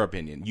opinion. Their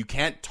opinion. You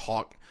can't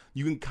talk.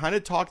 You can kind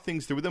of talk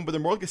things through with them, but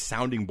they're more like a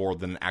sounding board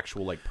than an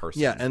actual like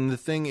person. Yeah, and the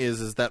thing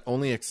is that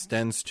only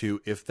extends to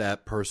if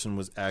that person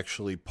was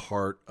actually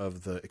part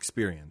of the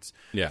experience.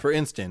 Yeah. For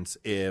instance,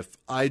 if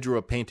I drew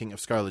a painting of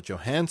Scarlett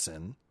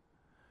Johansson,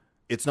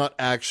 it's not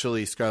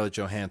actually Scarlett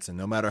Johansson,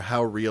 no matter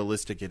how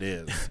realistic it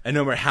is. And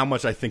no matter how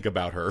much I think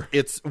about her.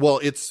 It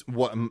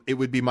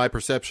would be my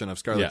perception of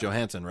Scarlett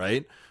Johansson,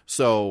 right?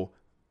 So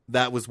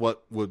that was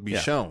what would be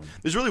shown.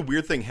 This really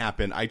weird thing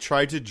happened. I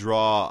tried to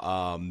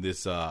draw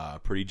this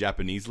pretty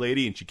Japanese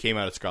lady, and she came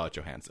out as Scarlett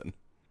Johansson.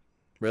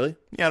 Really?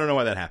 Yeah, I don't know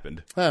why that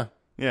happened. Huh.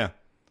 Yeah.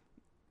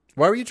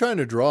 Why were you trying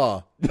to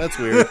draw? That's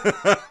weird.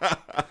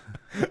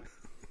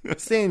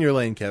 Stay in your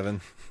lane, Kevin.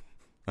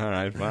 All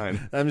right,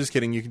 fine. I'm just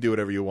kidding. You can do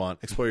whatever you want.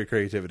 Explore your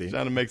creativity.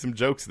 Trying to make some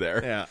jokes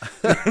there. Yeah.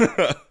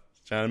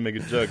 Trying to make a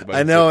joke about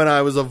I know, and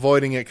I was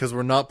avoiding it because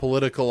we're not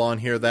political on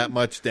here that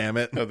much, damn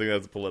it. I don't think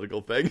that's a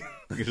political thing.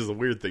 It's just a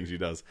weird thing she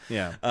does.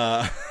 Yeah.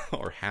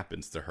 Or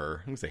happens to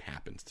her. I'm going to say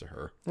happens to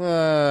her.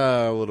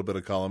 A little bit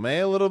of column A,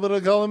 a little bit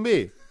of column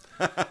B.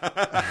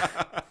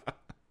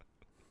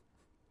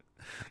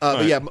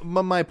 But yeah,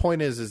 my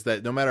point is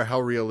that no matter how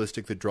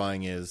realistic the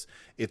drawing is,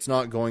 it's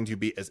not going to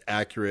be as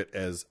accurate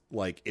as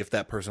like if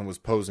that person was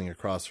posing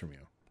across from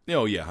you.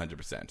 Oh yeah,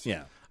 100%.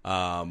 Yeah.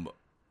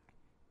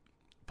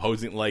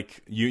 Posing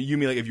like you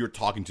mean like if you're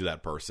talking to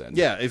that person?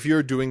 Yeah, if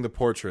you're doing the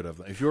portrait of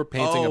them, if you're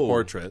painting a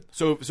portrait.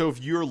 So if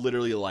you're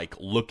literally like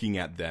looking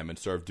at them and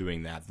sort of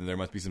doing that, then there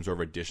must be some sort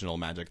of additional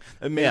magic.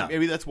 And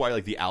maybe that's why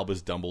like the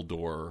Albus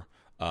Dumbledore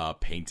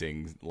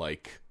painting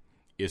like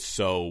is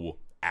so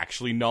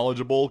actually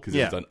knowledgeable because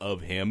it's done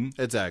of him.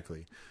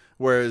 Exactly.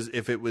 Whereas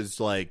if it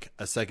was like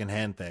a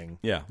secondhand thing,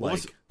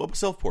 what was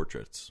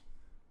self-portraits?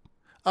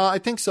 I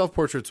think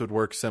self-portraits would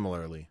work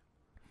similarly.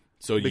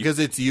 Because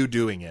it's you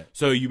doing it.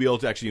 So you'd be able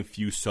to actually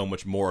infuse so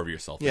much more of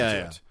yourself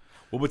into it.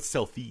 What about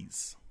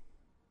selfies?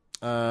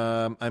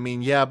 I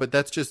mean, yeah, but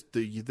that's just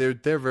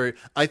they're very.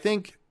 I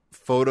think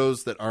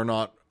photos that are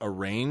not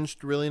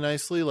arranged really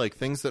nicely, like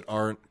things that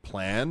aren't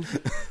planned,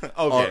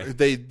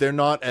 they're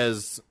not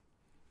as.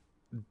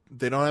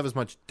 They don't have as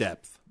much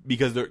depth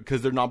because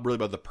they're not really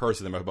about the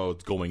person; they're about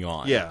what's going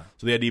on. Yeah.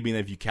 So the idea being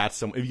that if you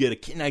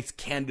get a nice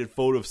candid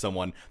photo of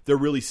someone, they're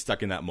really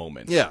stuck in that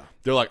moment. Yeah.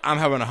 They're like, I'm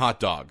having a hot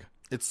dog.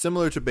 It's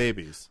similar to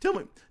babies.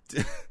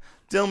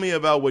 Tell me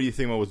about what you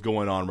think about what's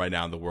going on right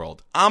now in the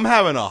world. I'm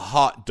having a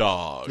hot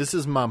dog. This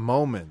is my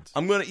moment.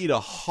 I'm gonna eat a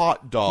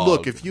hot dog.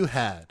 Look, if you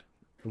had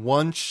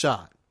one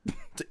shot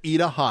to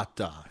eat a hot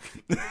dog,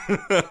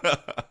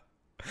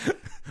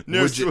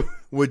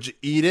 would you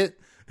eat it?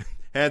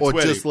 Or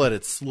just let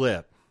it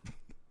slip?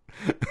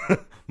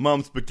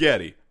 Mom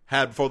spaghetti.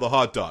 Had before the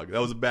hot dog. That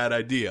was a bad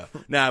idea.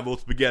 Now I have both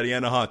spaghetti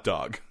and a hot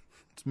dog.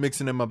 It's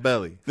mixing in my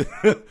belly.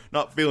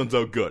 Not feeling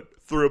so good.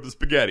 Threw up the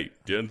spaghetti.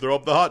 Didn't throw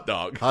up the hot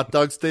dog. Hot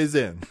dog stays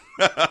in.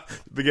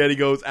 Spaghetti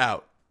goes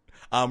out.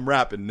 I'm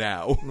rapping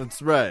now.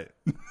 That's right.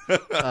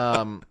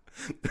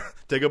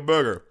 Take a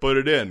burger. Put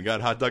it in. Got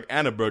a hot dog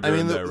and a burger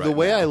in there right now. The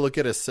way I look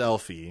at a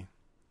selfie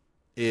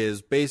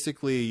is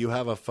basically you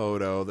have a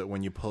photo that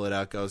when you pull it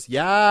out goes,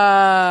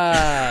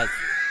 yes!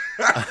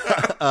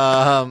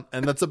 And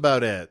that's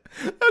about it.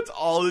 That's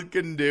all it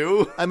can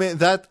do. I mean,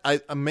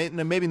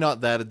 maybe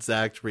not that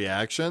exact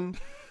reaction,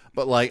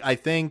 but like I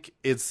think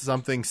it's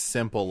something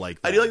simple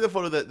like that. I do like the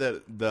photo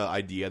that the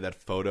idea that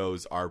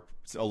photos are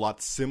a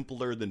lot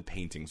simpler than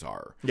paintings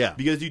are. Yeah.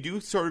 Because you do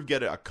sort of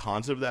get a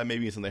concept of that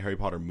maybe in some of the Harry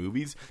Potter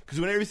movies.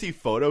 Because whenever you see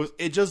photos,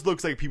 it just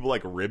looks like people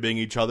like ribbing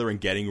each other and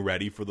getting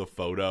ready for the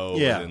photo.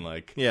 Yeah. And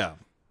like, you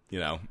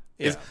know.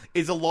 Yeah.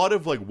 It's a lot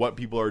of like what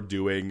people are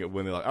doing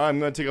when they're like, I'm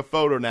going to take a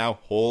photo now.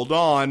 Hold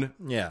on.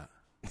 Yeah.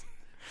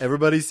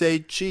 Everybody say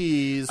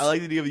cheese. I like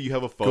the idea that you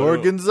have a photo.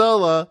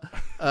 Gorgonzola.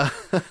 I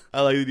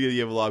like the idea that you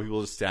have a lot of people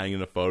just standing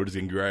in a photo, just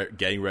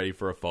getting ready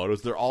for a photo.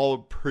 So they're all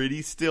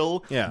pretty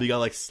still. Yeah. But you got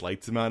like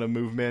slight amount of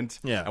movement.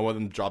 Yeah. And one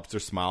of them drops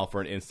their smile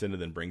for an instant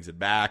and then brings it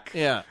back.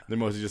 Yeah. They're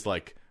mostly just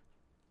like,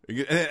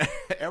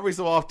 every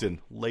so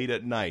often, late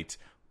at night,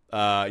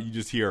 you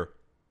just hear,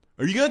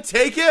 are you going to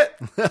take it?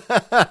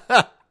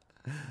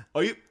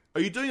 Are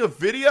you doing a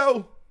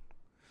video?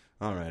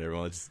 All right,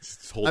 everyone,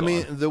 just hold on. I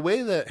mean, the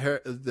way that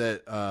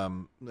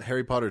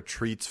Harry Potter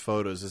treats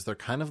photos is they're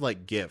kind of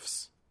like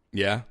GIFs.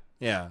 Yeah?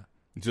 Yeah.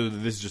 So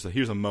this is just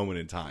here's a moment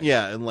in time.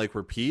 Yeah, and like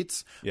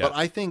repeats. Yeah. But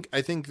I think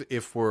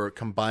if we're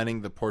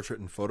combining the portrait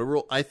and photo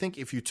rule, I think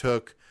if you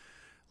took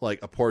like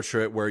a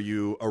portrait where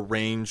you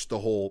arranged the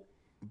whole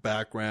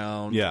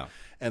background,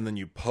 and then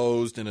you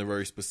posed in a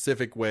very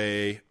specific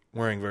way,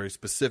 wearing very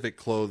specific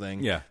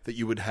clothing, that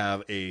you would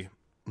have a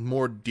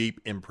more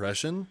deep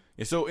impression.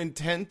 Yeah, so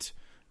intent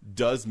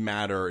does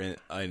matter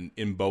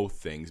in both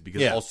things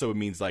because also it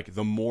means like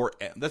the more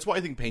that's why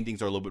I think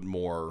paintings are a little bit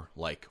more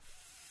like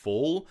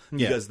full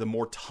because the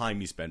more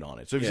time you spend on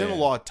it. So if you spend a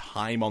lot of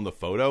time on the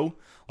photo,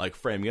 like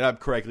framing it up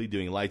correctly,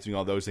 doing lights, doing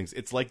all those things,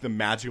 it's like the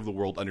magic of the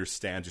world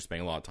understands you're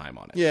spending a lot of time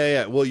on it.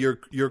 Yeah. Well,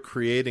 you're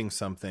creating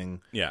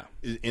something. Yeah.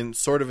 In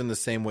sort of in the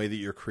same way that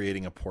you're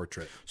creating a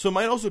portrait. So it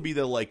might also be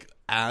that like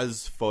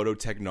as photo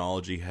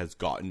technology has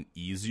gotten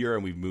easier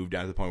and we've moved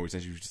down to the point where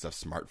essentially we just have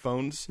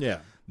smartphones. Yeah.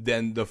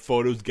 Then the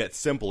photos get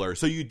simpler.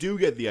 So you do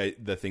get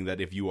the thing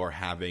that if you are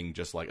having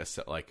just like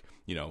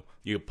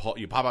you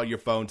pop out your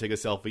phone, take a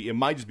selfie, it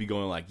might just be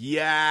going like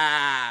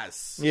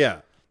yes.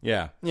 Yeah.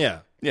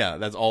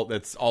 That's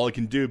all it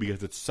can do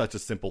because it's such a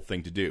simple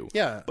thing to do.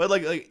 Yeah. But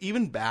like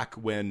even back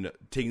when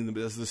taking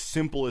the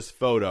simplest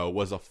photo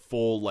was a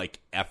full like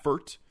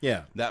effort.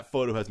 Yeah. That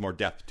photo has more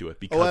depth to it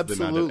because the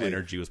amount of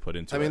energy was put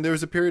into it. I mean, there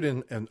was a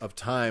period of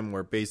time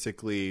where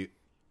basically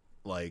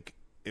like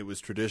it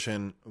was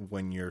tradition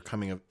when you're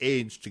coming of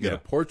age to get a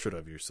portrait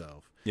of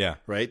yourself. Yeah.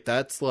 Right?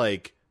 That's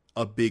like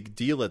a big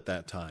deal at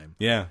that time.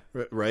 Yeah.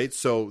 Right?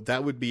 So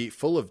that would be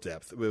full of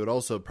depth. It would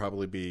also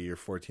probably be you're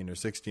 14 or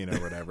 16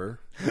 or whatever.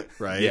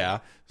 Right?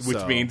 Yeah.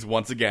 Which means,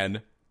 once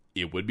again,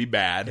 it would be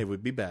bad. It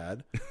would be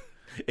bad.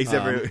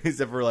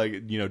 Except for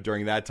like, you know,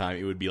 during that time,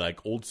 it would be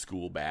like old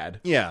school bad.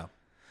 Yeah.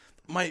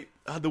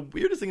 The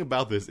weirdest thing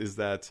about this is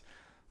that,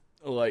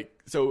 like,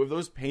 so if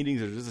those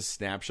paintings are just a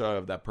snapshot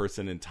of that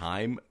person in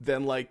time,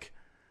 then like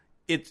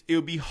it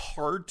would be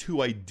hard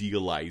to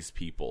idealize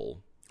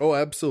people. Oh,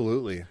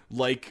 absolutely.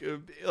 Like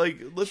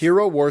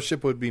hero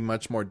worship would be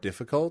much more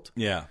difficult.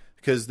 Yeah.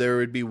 Because there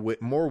would be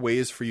more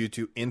ways for you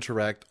to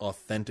interact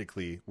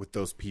authentically with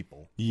those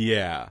people.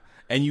 Yeah.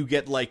 And you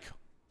get, like,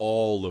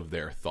 all of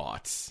their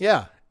thoughts.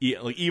 Yeah.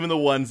 Like, even the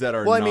ones that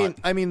are not...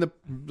 I mean,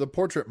 the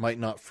portrait might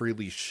not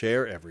freely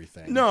share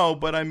everything. No,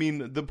 but I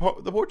mean, the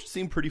portraits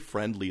seem pretty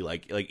friendly.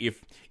 Like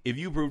if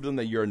you prove to them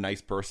that you're a nice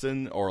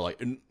person, or,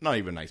 like, not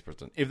even a nice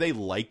person, if they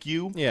like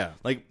you... Yeah.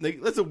 Like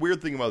that's a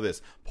weird thing about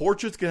this.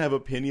 Portraits can have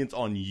opinions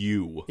on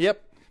you.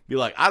 Yep. Be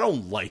like, I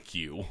don't like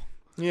you.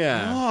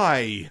 Yeah.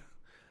 Why?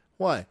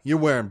 Why? You're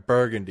wearing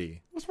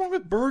burgundy. What's wrong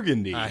with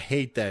burgundy? I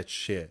hate that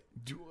shit.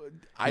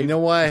 You know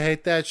why I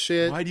hate that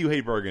shit? Why do you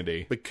hate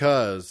burgundy?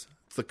 Because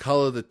it's the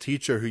color the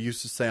teacher who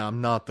used to say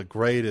I'm not the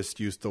greatest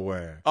used to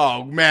wear.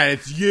 Oh, man,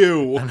 it's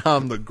you. And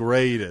I'm the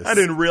greatest. I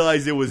didn't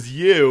realize it was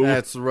you.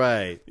 That's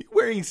right. You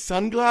wearing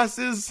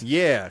sunglasses?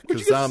 Yeah,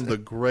 because I'm the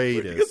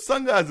greatest. Where'd you get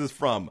sunglasses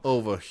from?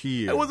 Over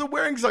here. I wasn't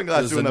wearing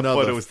sunglasses when that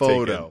photo was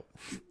taken.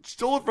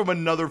 Stole it from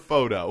another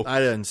photo. I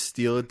didn't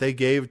steal it. They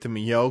gave it to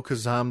me, yo,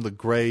 because I'm the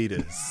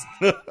greatest.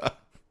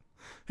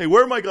 Hey,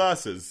 where are my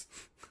glasses?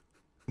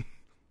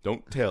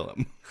 Don't tell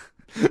him.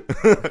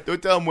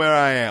 Don't tell him where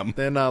I am.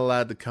 They're not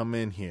allowed to come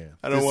in here.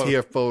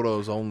 This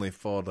photo's only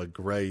for the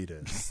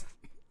greatest.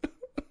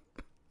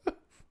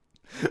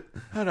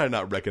 How did I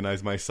not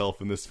recognize myself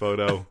in this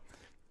photo?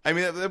 I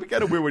mean, that'd be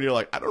kind of weird when you're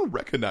like, I don't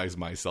recognize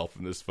myself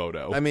in this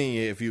photo. I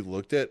mean, if you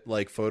looked at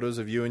like photos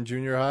of you in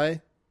junior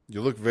high, you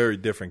look very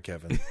different,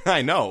 Kevin.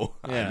 I know.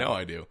 Yeah. I know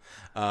I do.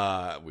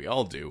 We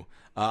all do.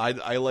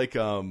 I like,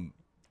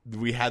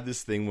 we had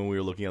this thing when we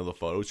were looking at the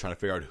photos, trying to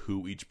figure out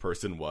who each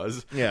person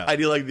was. Yeah. I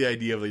do like the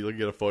idea of like,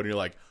 looking at a photo and you're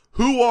like,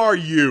 who are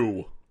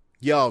you?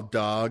 Yo,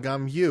 dog,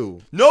 I'm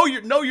you. No,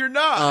 you're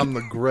not. I'm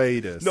the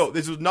greatest. No,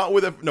 this was not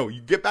no,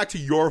 you get back to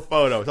your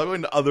photo. Stop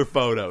going to other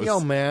photos. Yo,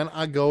 man,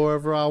 I go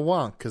wherever I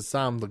want because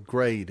I'm the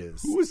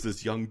greatest. Who is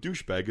this young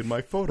douchebag in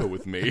my photo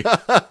with me?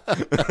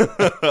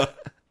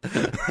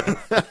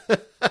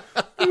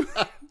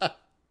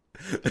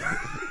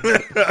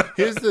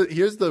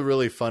 Here's the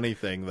really funny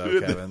thing,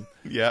 though, Kevin.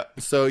 Yeah.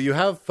 So you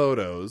have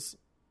photos,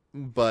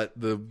 but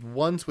the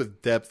ones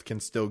with depth can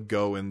still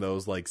go in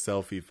those like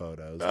selfie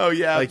photos. Oh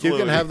yeah, like absolutely.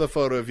 You can have the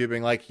photo of you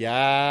being like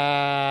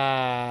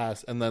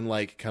yes, and then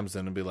like comes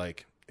in and be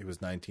like, it was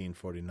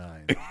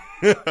 1949.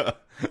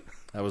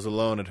 I was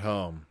alone at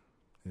home.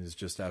 It was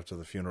just after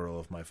the funeral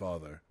of my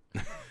father.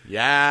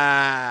 Yes.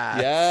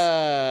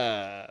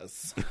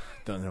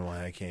 Don't know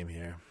why I came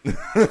here.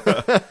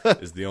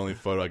 It's the only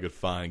photo I could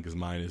find because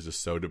mine is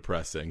just so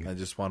depressing. I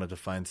just wanted to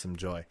find some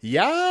joy.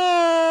 Yeah.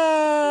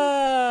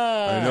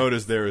 I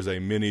noticed there is a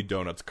mini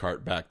donuts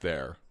cart back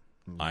there.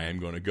 I am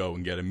going to go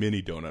and get a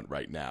mini donut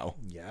right now.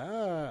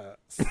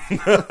 Yes.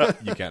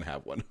 You can't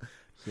have one.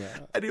 Yeah.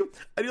 I do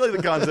like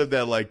the concept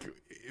that like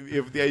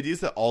if the idea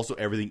is that also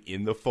everything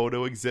in the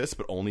photo exists,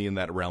 but only in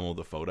that realm of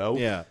the photo.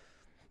 Yeah.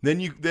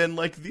 Then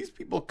like these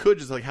people could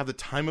just like have the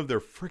time of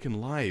their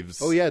freaking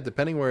lives. Oh yeah,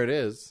 depending where it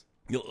is.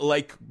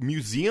 Like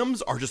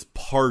museums are just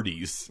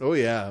parties. Oh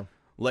yeah.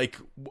 Like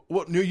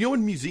what you know what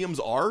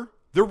museums are?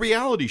 They're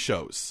reality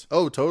shows.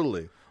 Oh,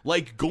 totally.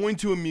 Like going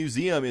to a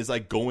museum is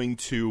like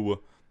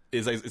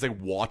it's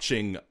like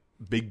watching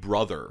Big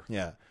Brother.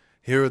 Yeah.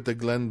 Here at the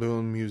Glen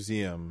Boone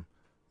Museum,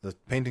 the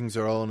paintings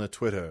are all on a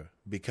Twitter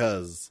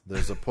because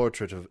there's a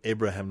portrait of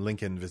Abraham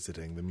Lincoln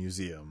visiting the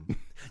museum.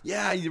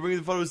 Yeah, you bring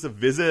the photos to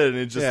visit, and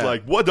it's just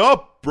like, what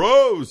up,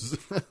 bros?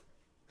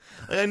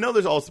 I know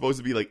there's all supposed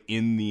to be like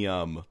in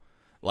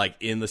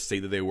the state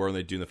that they were when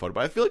they're doing the photo,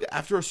 but I feel like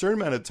after a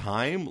certain amount of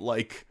time,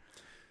 like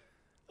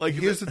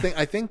here's the thing.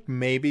 I think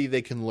maybe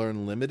they can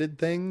learn limited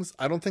things.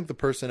 I don't think the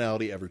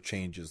personality ever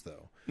changes,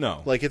 though.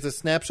 No, like it's a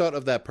snapshot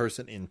of that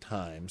person in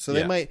time, so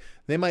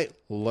they might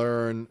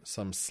learn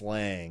some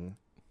slang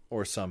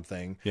or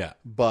something. Yeah,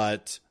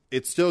 but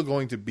it's still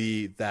going to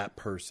be that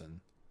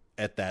person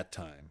at that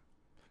time.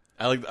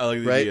 I like the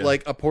right, idea.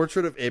 Like a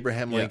portrait of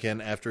Abraham Lincoln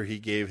after he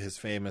gave his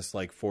famous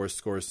like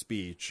 4-score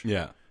speech.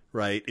 Yeah,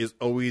 right, is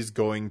always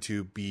going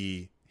to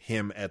be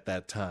him at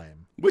that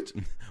time.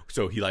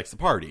 So he likes to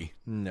party.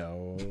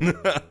 No,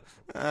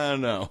 I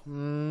don't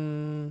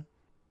know.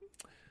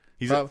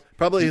 He's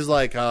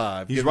like,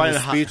 I've given a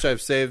speech.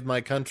 I've saved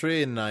my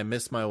country, and I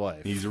miss my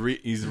wife. He's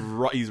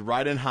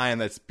riding high on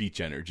that speech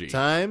energy.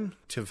 Time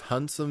to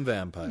hunt some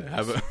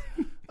vampires.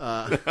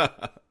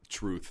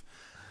 Truth.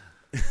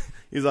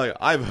 He's like,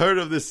 I've heard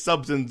of this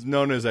substance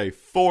known as a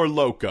Four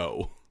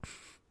Loko.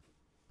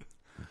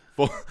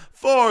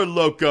 Four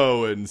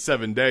Loko, and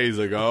 7 days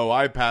ago,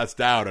 I passed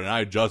out and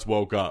I just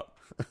woke up.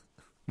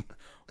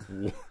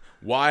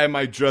 Why am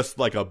I dressed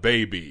like a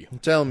baby?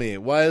 Tell me,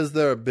 why is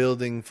there a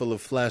building full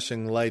of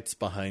flashing lights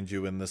behind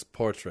you in this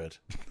portrait?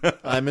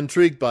 I'm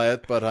intrigued by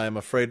it, but I'm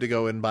afraid to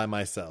go in by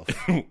myself.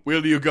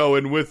 Will you go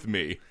in with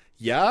me?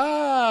 Yes!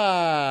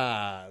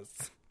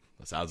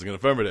 That sounds like an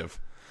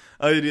affirmative.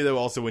 I do that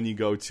also when you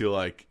go to,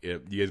 like, you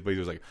guys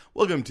there's like,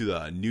 welcome to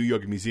the New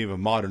York Museum of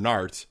Modern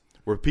Art,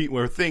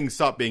 where things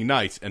stop being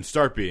nice and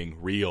start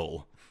being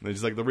real. It's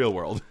just like the real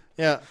world.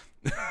 Yeah.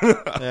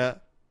 Yeah.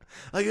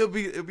 Like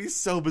it'd be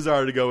so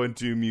bizarre to go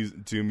into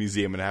to a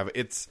museum and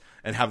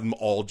have them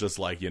all just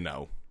like,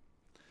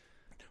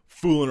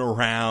 fooling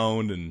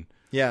around and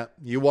yeah,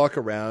 you walk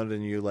around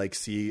and you like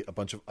see a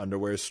bunch of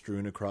underwear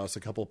strewn across a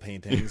couple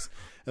paintings,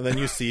 and then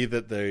you see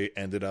that they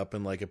ended up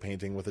in like a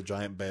painting with a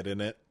giant bed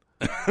in it.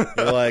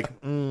 You're like,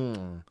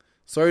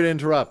 sorry to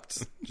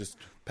interrupt, just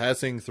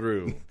passing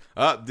through.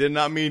 Did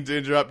not mean to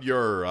interrupt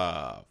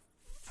your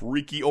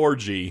freaky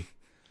orgy.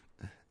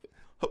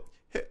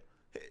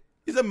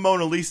 Is a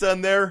Mona Lisa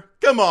in there?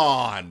 Come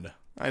on!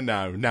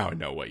 Now I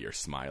know why you're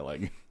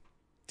smiling.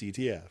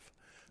 DTF.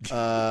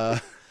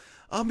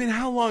 I mean,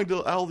 how long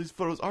do all these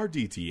photos are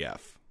DTF?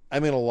 I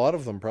mean, a lot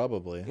of them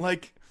probably.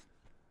 Like,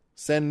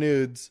 send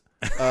nudes.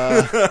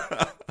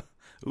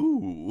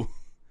 Ooh.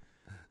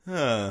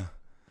 Huh.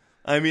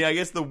 I mean, I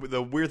guess the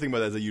weird thing about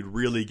that is that you'd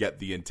really get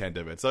the intent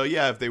of it. So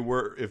yeah, if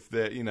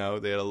there's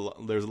a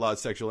lot of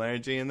sexual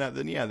energy in that,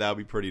 then yeah, that would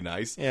be pretty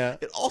nice. Yeah.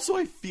 It also,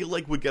 I feel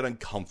like, would get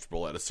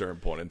uncomfortable at a certain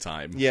point in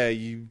time. Yeah,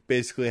 you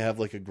basically have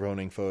like a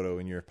groaning photo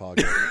in your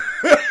pocket.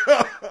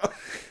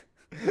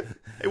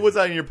 Hey, what's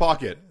that in your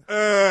pocket?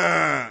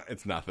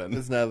 It's nothing.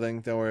 It's nothing.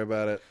 Don't worry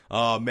about it.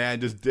 Oh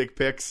man, just dick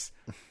pics.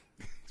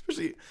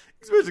 Especially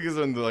because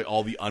like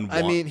all the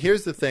unwanted. I mean,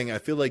 here's the thing. I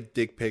feel like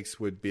dick pics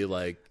would be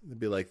like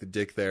the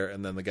dick there,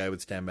 and then the guy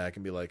would stand back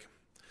and be like,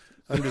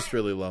 "I'm just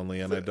really lonely,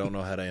 and I don't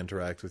know how to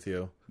interact with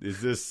you.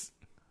 Is this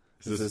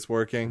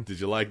working? Did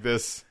you like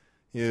this?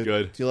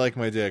 Good. Do you like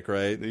my dick?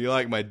 Right? You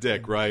like my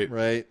dick, right?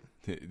 Right?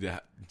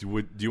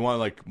 Do you want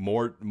like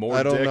more?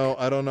 I don't dick? know.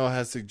 I don't know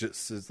how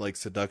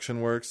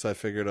seduction works. So I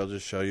figured I'll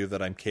just show you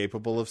that I'm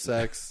capable of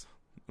sex.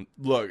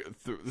 Look,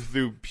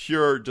 through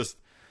pure just.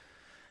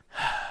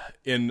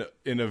 In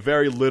a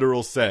very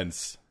literal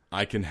sense,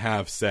 I can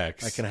have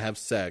sex. I can have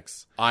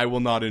sex. I will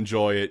not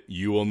enjoy it.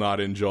 You will not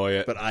enjoy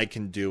it. But I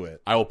can do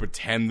it. I will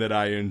pretend that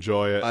I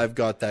enjoy it. I've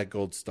got that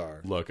gold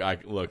star.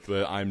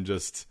 I'm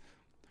just...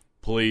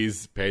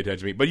 Please pay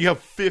attention to me. But you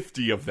have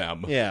 50 of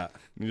them. Yeah.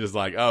 You're just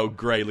like, oh,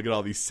 great. Look at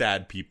all these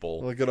sad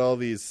people. Look at all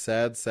these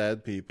sad,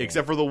 sad people.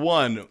 Except for the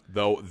one,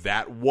 though,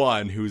 that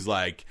one who's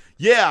like,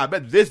 yeah, I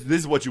bet this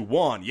is what you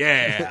want.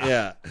 Yeah.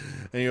 Yeah.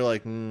 And you're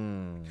like,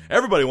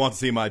 Everybody wants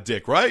to see my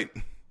dick, right?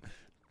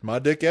 My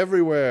dick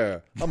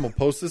everywhere. I'm going to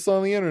post this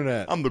on the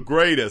internet. I'm the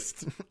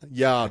greatest.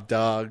 Yeah,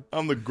 dog.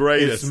 I'm the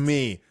greatest. It's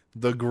me,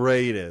 the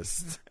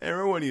greatest.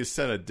 Remember when you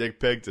sent a dick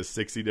pic to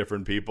 60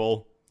 different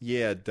people?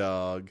 Yeah,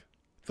 dog.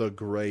 The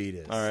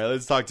greatest. All right,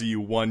 let's talk to you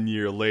 1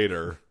 year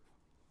later.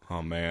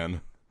 Oh,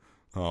 man.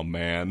 Oh,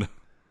 man.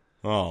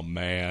 Oh,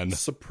 man.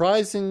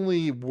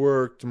 Surprisingly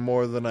worked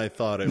more than I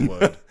thought it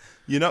would.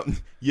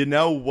 You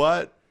know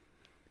what?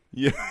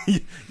 You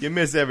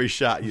miss every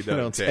shot you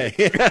don't take.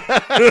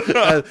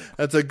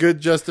 That's a good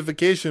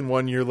justification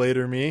 1 year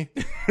later, me.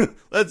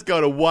 Let's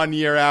go to 1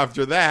 year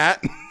after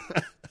that.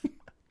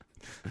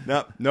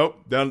 Nope,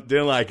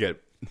 didn't like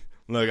it.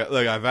 Look,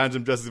 I found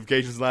some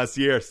justifications last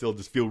year. I still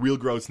just feel real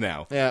gross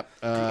now. Yeah,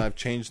 I've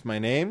changed my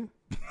name,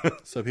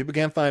 so people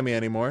can't find me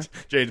anymore.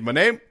 Changed my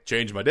name,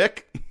 changed my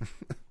dick.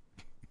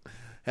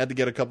 Had to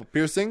get a couple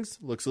piercings.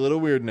 Looks a little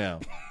weird now.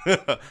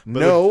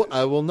 No,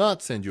 I will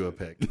not send you a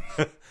pic.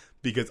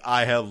 Because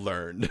I have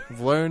learned.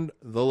 I've learned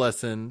the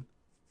lesson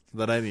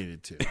that I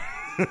needed to.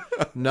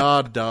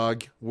 Nah,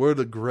 dog, we're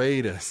the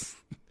greatest.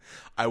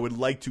 I would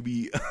like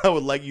you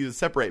to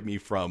separate me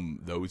from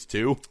those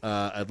two.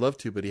 I'd love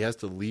to, but he has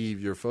to leave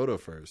your photo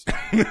first.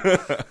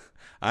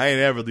 I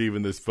ain't ever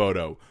leaving this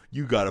photo.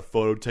 You got a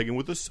photo taken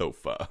with a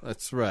sofa.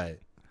 That's right.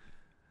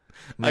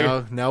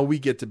 Now we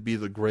get to be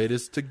the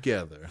greatest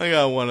together. I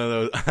got one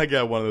of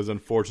those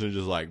unfortunate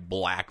just like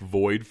black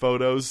void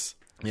photos.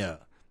 Yeah.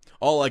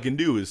 All I can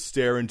do is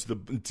stare into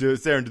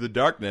the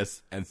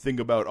darkness and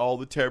think about all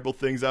the terrible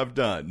things I've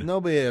done.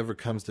 Nobody ever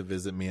comes to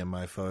visit me in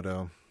my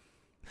photo.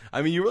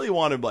 I mean, you really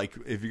want to, like,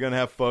 if you're going to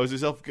have photos of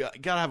yourself, you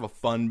got to have a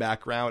fun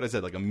background. I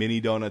said, like a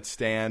mini donut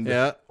stand.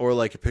 Yeah, or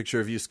like a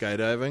picture of you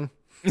skydiving.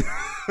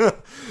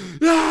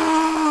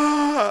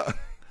 Ah!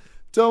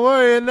 Don't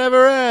worry, it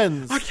never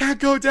ends. I can't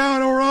go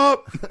down or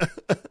up.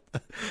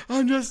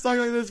 I'm just stuck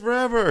like this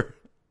forever.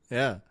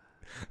 Yeah.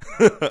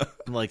 And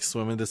like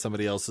swim into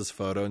somebody else's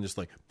photo and just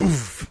like,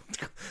 poof.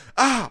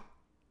 Ah!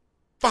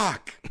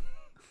 Fuck!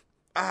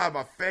 Ah,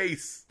 my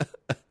face.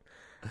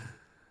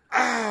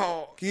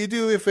 Ow! Can you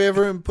do me a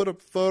favor and put a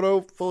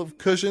photo full of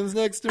cushions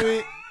next to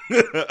me?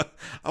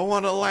 I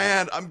want to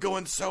land. I'm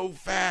going so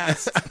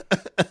fast.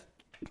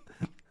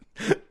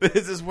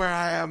 This is where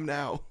I am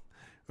now.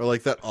 Or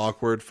like that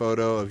awkward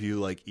photo of you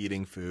like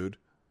eating food.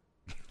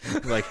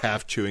 Like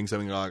half chewing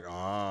something like,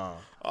 ah.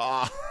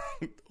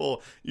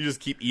 Well, you just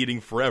keep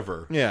eating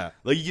forever. Yeah.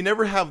 Like, you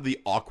never have the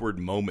awkward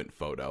moment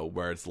photo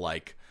where it's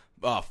like,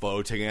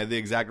 photo taken at the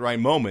exact right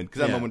moment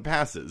because that moment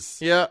passes.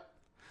 Yeah.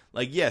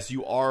 Like, yes,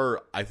 you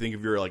are, I think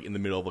if you're, like, in the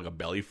middle of, like, a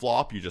belly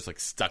flop, you're just, like,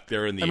 stuck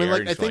there in the air. I mean,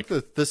 like, I think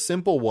the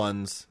simple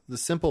ones, the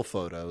simple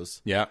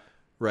photos, yeah,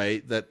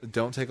 right, that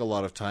don't take a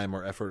lot of time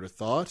or effort or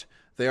thought,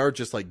 they are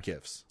just, like,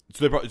 GIFs.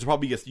 So it's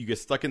probably you get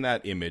stuck in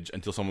that image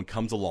until someone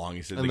comes along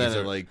and then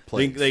it, like,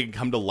 plays. They can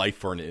come to life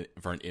for an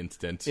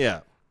instant.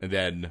 Yeah. And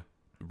then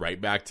right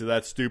back to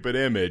that stupid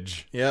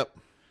image. Yep.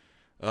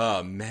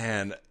 Oh,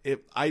 man.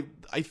 I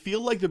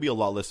feel like there'll be a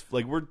lot less...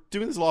 Like, we're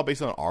doing this a lot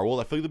based on our world.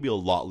 I feel like there'll be a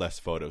lot less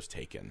photos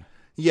taken.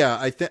 Yeah,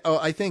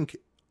 I think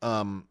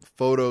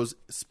photos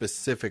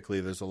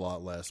specifically, there's a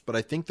lot less. But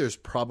I think there's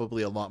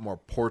probably a lot more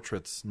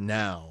portraits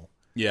now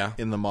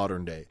in the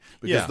modern day.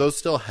 Because those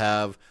still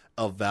have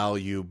a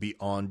value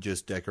beyond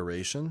just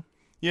decoration.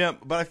 Yeah,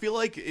 but I feel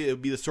like it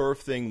would be the sort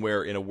of thing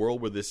where in a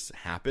world where this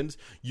happens,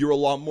 you're a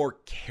lot more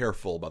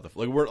careful about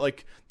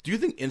do you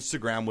think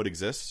Instagram would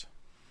exist?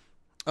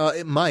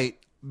 It might,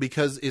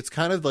 because it's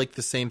kind of like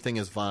the same thing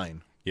as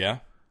Vine. Yeah.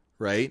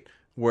 Right?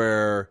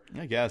 Where...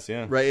 I guess,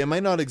 yeah. Right, it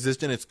might not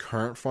exist in its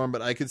current form,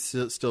 but I could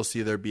still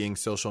see there being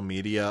social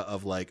media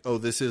of like, oh,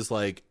 this is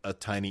like a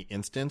tiny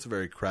instance,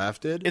 very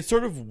crafted. It's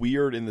sort of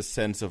weird in the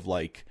sense of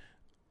like,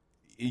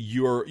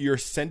 you're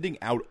sending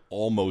out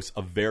almost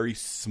a very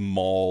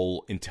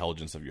small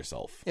intelligence of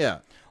yourself. Yeah.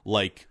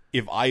 Like,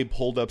 if I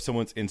pulled up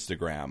someone's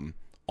Instagram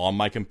on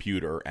my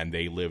computer and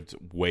they lived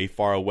way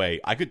far away,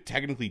 I could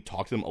technically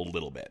talk to them a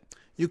little bit.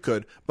 You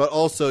could, but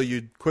also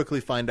you'd quickly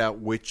find out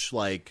which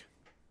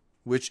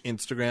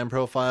Instagram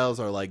profiles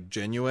are like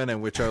genuine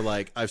and which are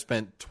like, I've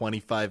spent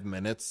 25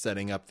 minutes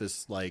setting up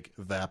this like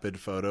vapid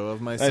photo of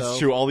myself. That's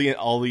true. All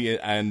the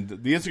and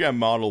the Instagram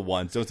model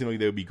ones don't seem like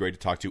they would be great to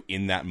talk to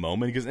in that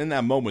moment, because in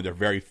that moment they're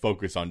very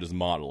focused on just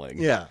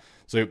modeling. Yeah.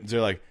 So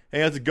they're like,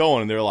 hey, how's it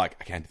going? And they're like,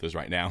 I can't do this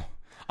right now.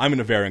 I'm in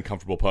a very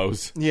uncomfortable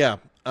pose. Yeah.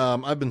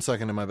 I've been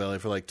sucking in my belly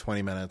for like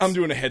 20 minutes. I'm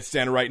doing a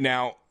headstand right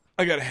now.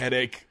 I got a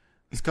headache.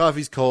 This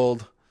coffee's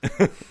cold.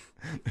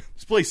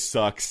 This place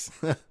sucks.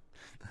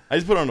 I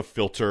just put on a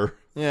filter.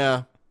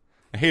 Yeah.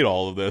 I hate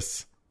all of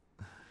this.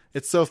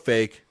 It's so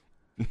fake.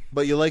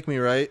 But you like me,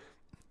 right?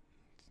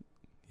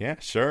 Yeah,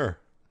 sure.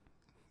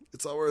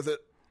 It's all worth it.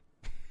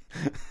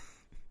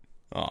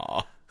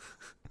 Aw.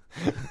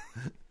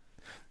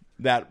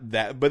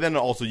 That but then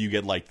also you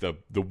get like the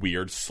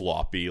weird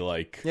sloppy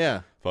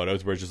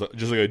photos where it's just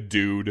like a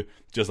dude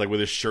just like with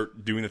his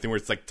shirt doing the thing where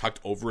it's like tucked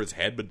over his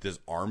head but his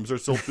arms are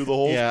still through the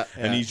holes.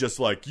 And he's just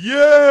like,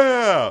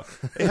 yeah,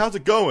 hey, how's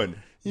it going?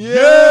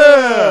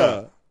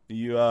 Yeah.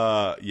 You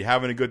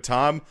having a good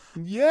time?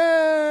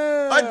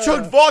 Yeah. I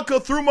chugged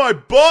vodka through my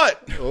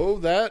butt. Oh,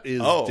 that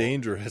is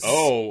dangerous.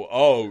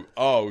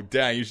 Oh,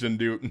 dang,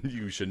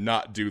 you should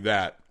not do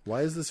that.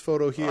 Why is this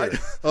photo here?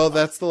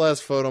 That's the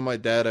last photo my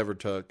dad ever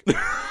took.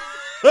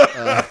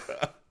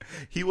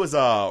 He was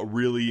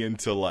really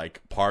into like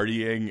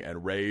partying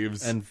and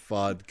raves and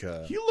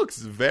vodka. He looks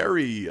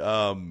very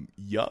young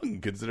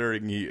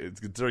considering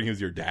he was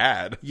your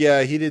dad.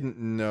 Yeah, he didn't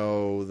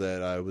know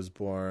that I was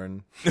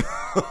born.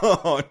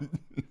 I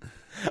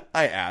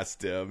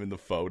asked him in the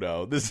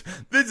photo. This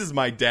is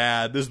my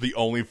dad. This is the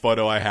only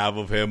photo I have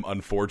of him,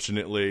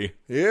 unfortunately.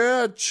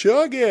 Yeah,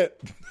 chug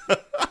it.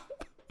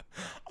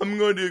 I'm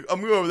going to go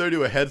over there,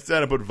 do a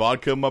headstand, and put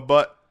vodka in my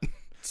butt.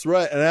 That's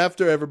right. And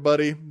after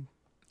everybody,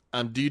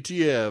 I'm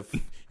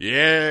DTF.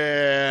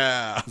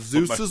 Yeah.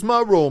 Zeus is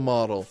my role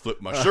model. Flip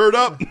my shirt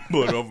up,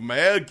 put it over my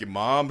head, get my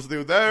arms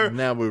through there.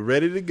 Now we're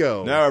ready to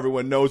go. Now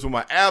everyone knows where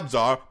my abs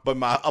are, but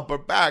my upper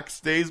back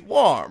stays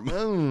warm.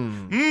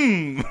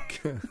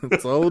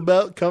 It's all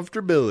about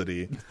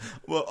comfortability.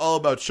 Well, all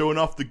about showing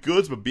off the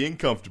goods, but being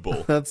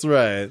comfortable. That's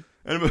right.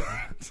 And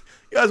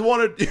you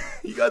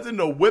guys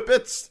into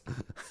whippets?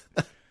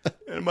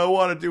 Anybody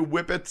want to do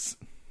whippets?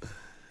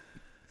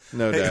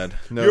 No, Dad.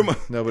 No,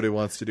 nobody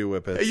wants to do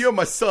whippets. Hey, you're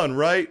my son,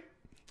 right?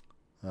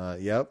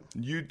 Yep.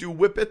 You do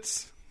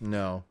whippets?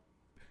 No.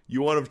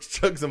 You want to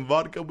chug some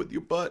vodka with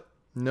your butt?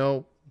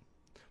 No.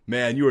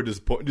 Man, you are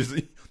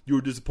disappointing. You are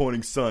a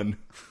disappointing son.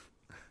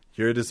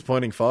 You're a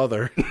disappointing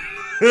father.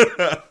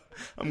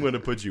 I'm going to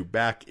put you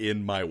back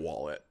in my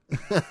wallet.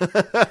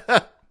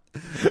 I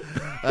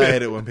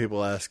hate it when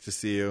people ask to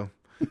see you.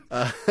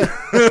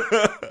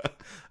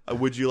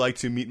 Would you like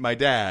to meet my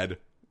dad?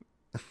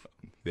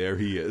 There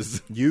he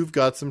is. You've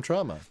got some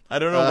trauma. I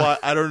don't know why.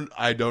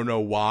 I don't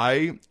know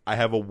why I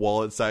have a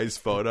wallet-sized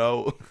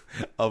photo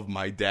of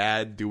my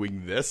dad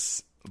doing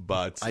this,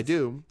 but I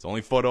do. It's the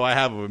only photo I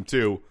have of him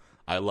too.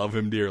 I love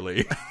him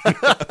dearly.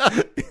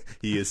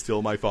 He is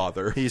still my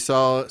father. He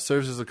serves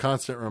as a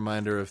constant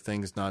reminder of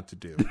things not to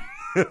do.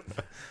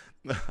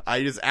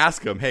 I just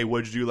ask him, "Hey,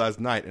 what'd you do last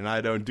night?" And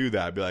I don't do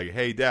that. I'd be like,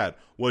 "Hey, Dad,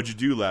 what'd you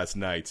do last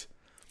night?"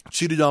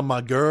 Cheated on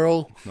my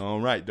girl. All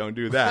right, don't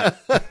do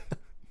that.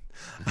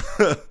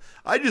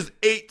 I just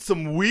ate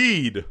some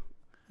weed.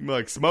 You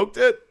like smoked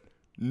it?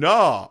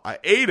 No, I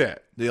ate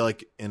it. They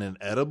like in an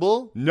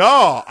edible?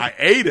 No, I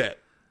ate it.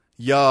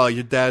 Yo,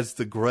 your dad's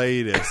the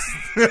greatest.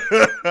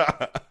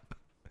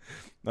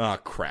 Oh,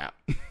 crap.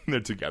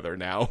 They're together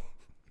now.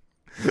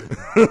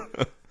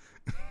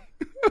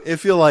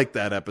 If you like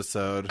that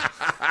episode,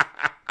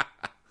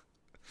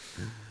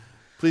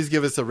 please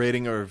give us a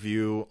rating or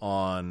review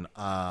on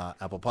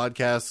Apple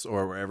Podcasts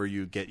or wherever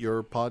you get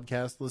your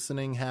podcast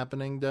listening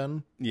happening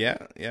done. Yeah.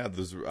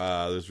 Those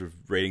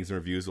ratings and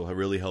reviews will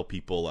really help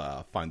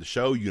people find the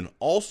show. You can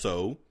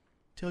also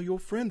tell your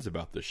friends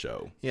about the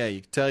show. Yeah,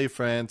 you can tell your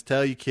friends,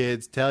 tell your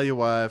kids, tell your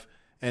wife,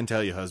 and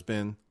tell your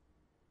husband.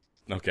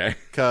 Okay.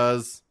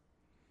 Because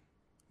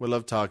we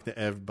love talking to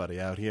everybody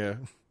out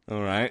here.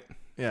 All right.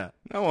 Yeah.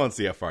 I want to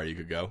see how far you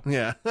could go.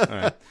 Yeah. All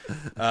right.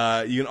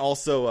 You can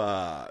also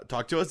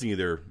talk to us and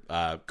either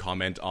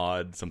comment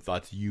on some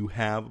thoughts you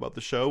have about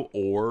the show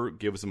or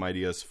give us some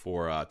ideas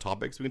for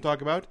topics we can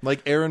talk about.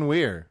 Like Aaron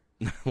Weir.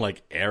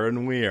 Like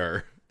Aaron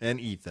Weir. And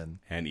Ethan.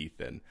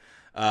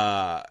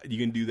 You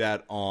can do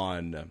that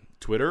on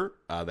Twitter.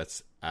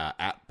 That's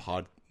at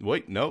Third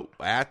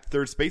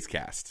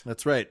Spacecast.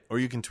 That's right. Or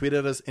you can tweet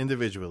at us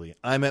individually.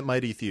 I'm at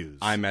Mighty Thews.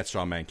 I'm at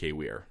Strongman K.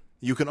 Weir.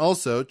 You can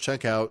also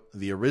check out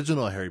the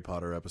original Harry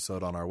Potter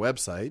episode on our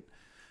website,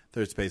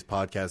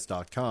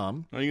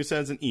 thirdspacepodcast.com. Or you can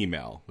send us an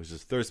email, which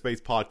is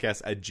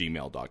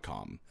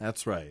thirdspacepodcast@gmail.com.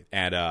 That's right.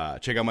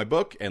 And check out my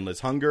book, Endless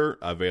Hunger,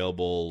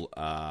 available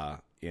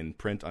in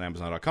print on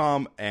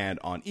Amazon.com and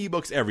on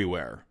ebooks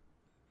everywhere.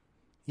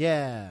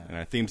 Yeah. And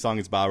our theme song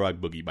is Balrog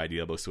Boogie by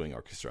Diablo Swing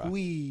Orchestra.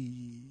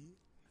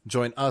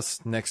 Join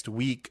us next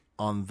week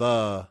on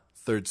The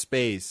Third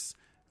Space,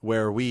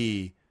 where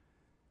we,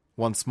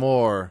 once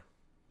more,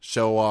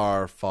 show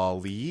our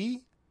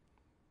folly.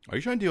 Are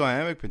you trying to do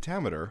iambic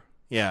pentameter?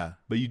 Yeah.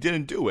 But you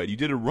didn't do it. You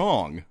did it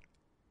wrong.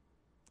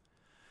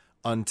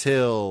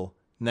 Until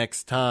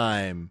next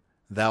time,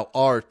 thou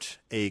art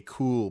a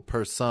cool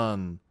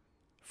person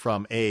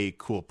from a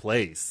cool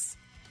place.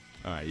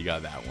 All right, you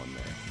got that one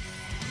there.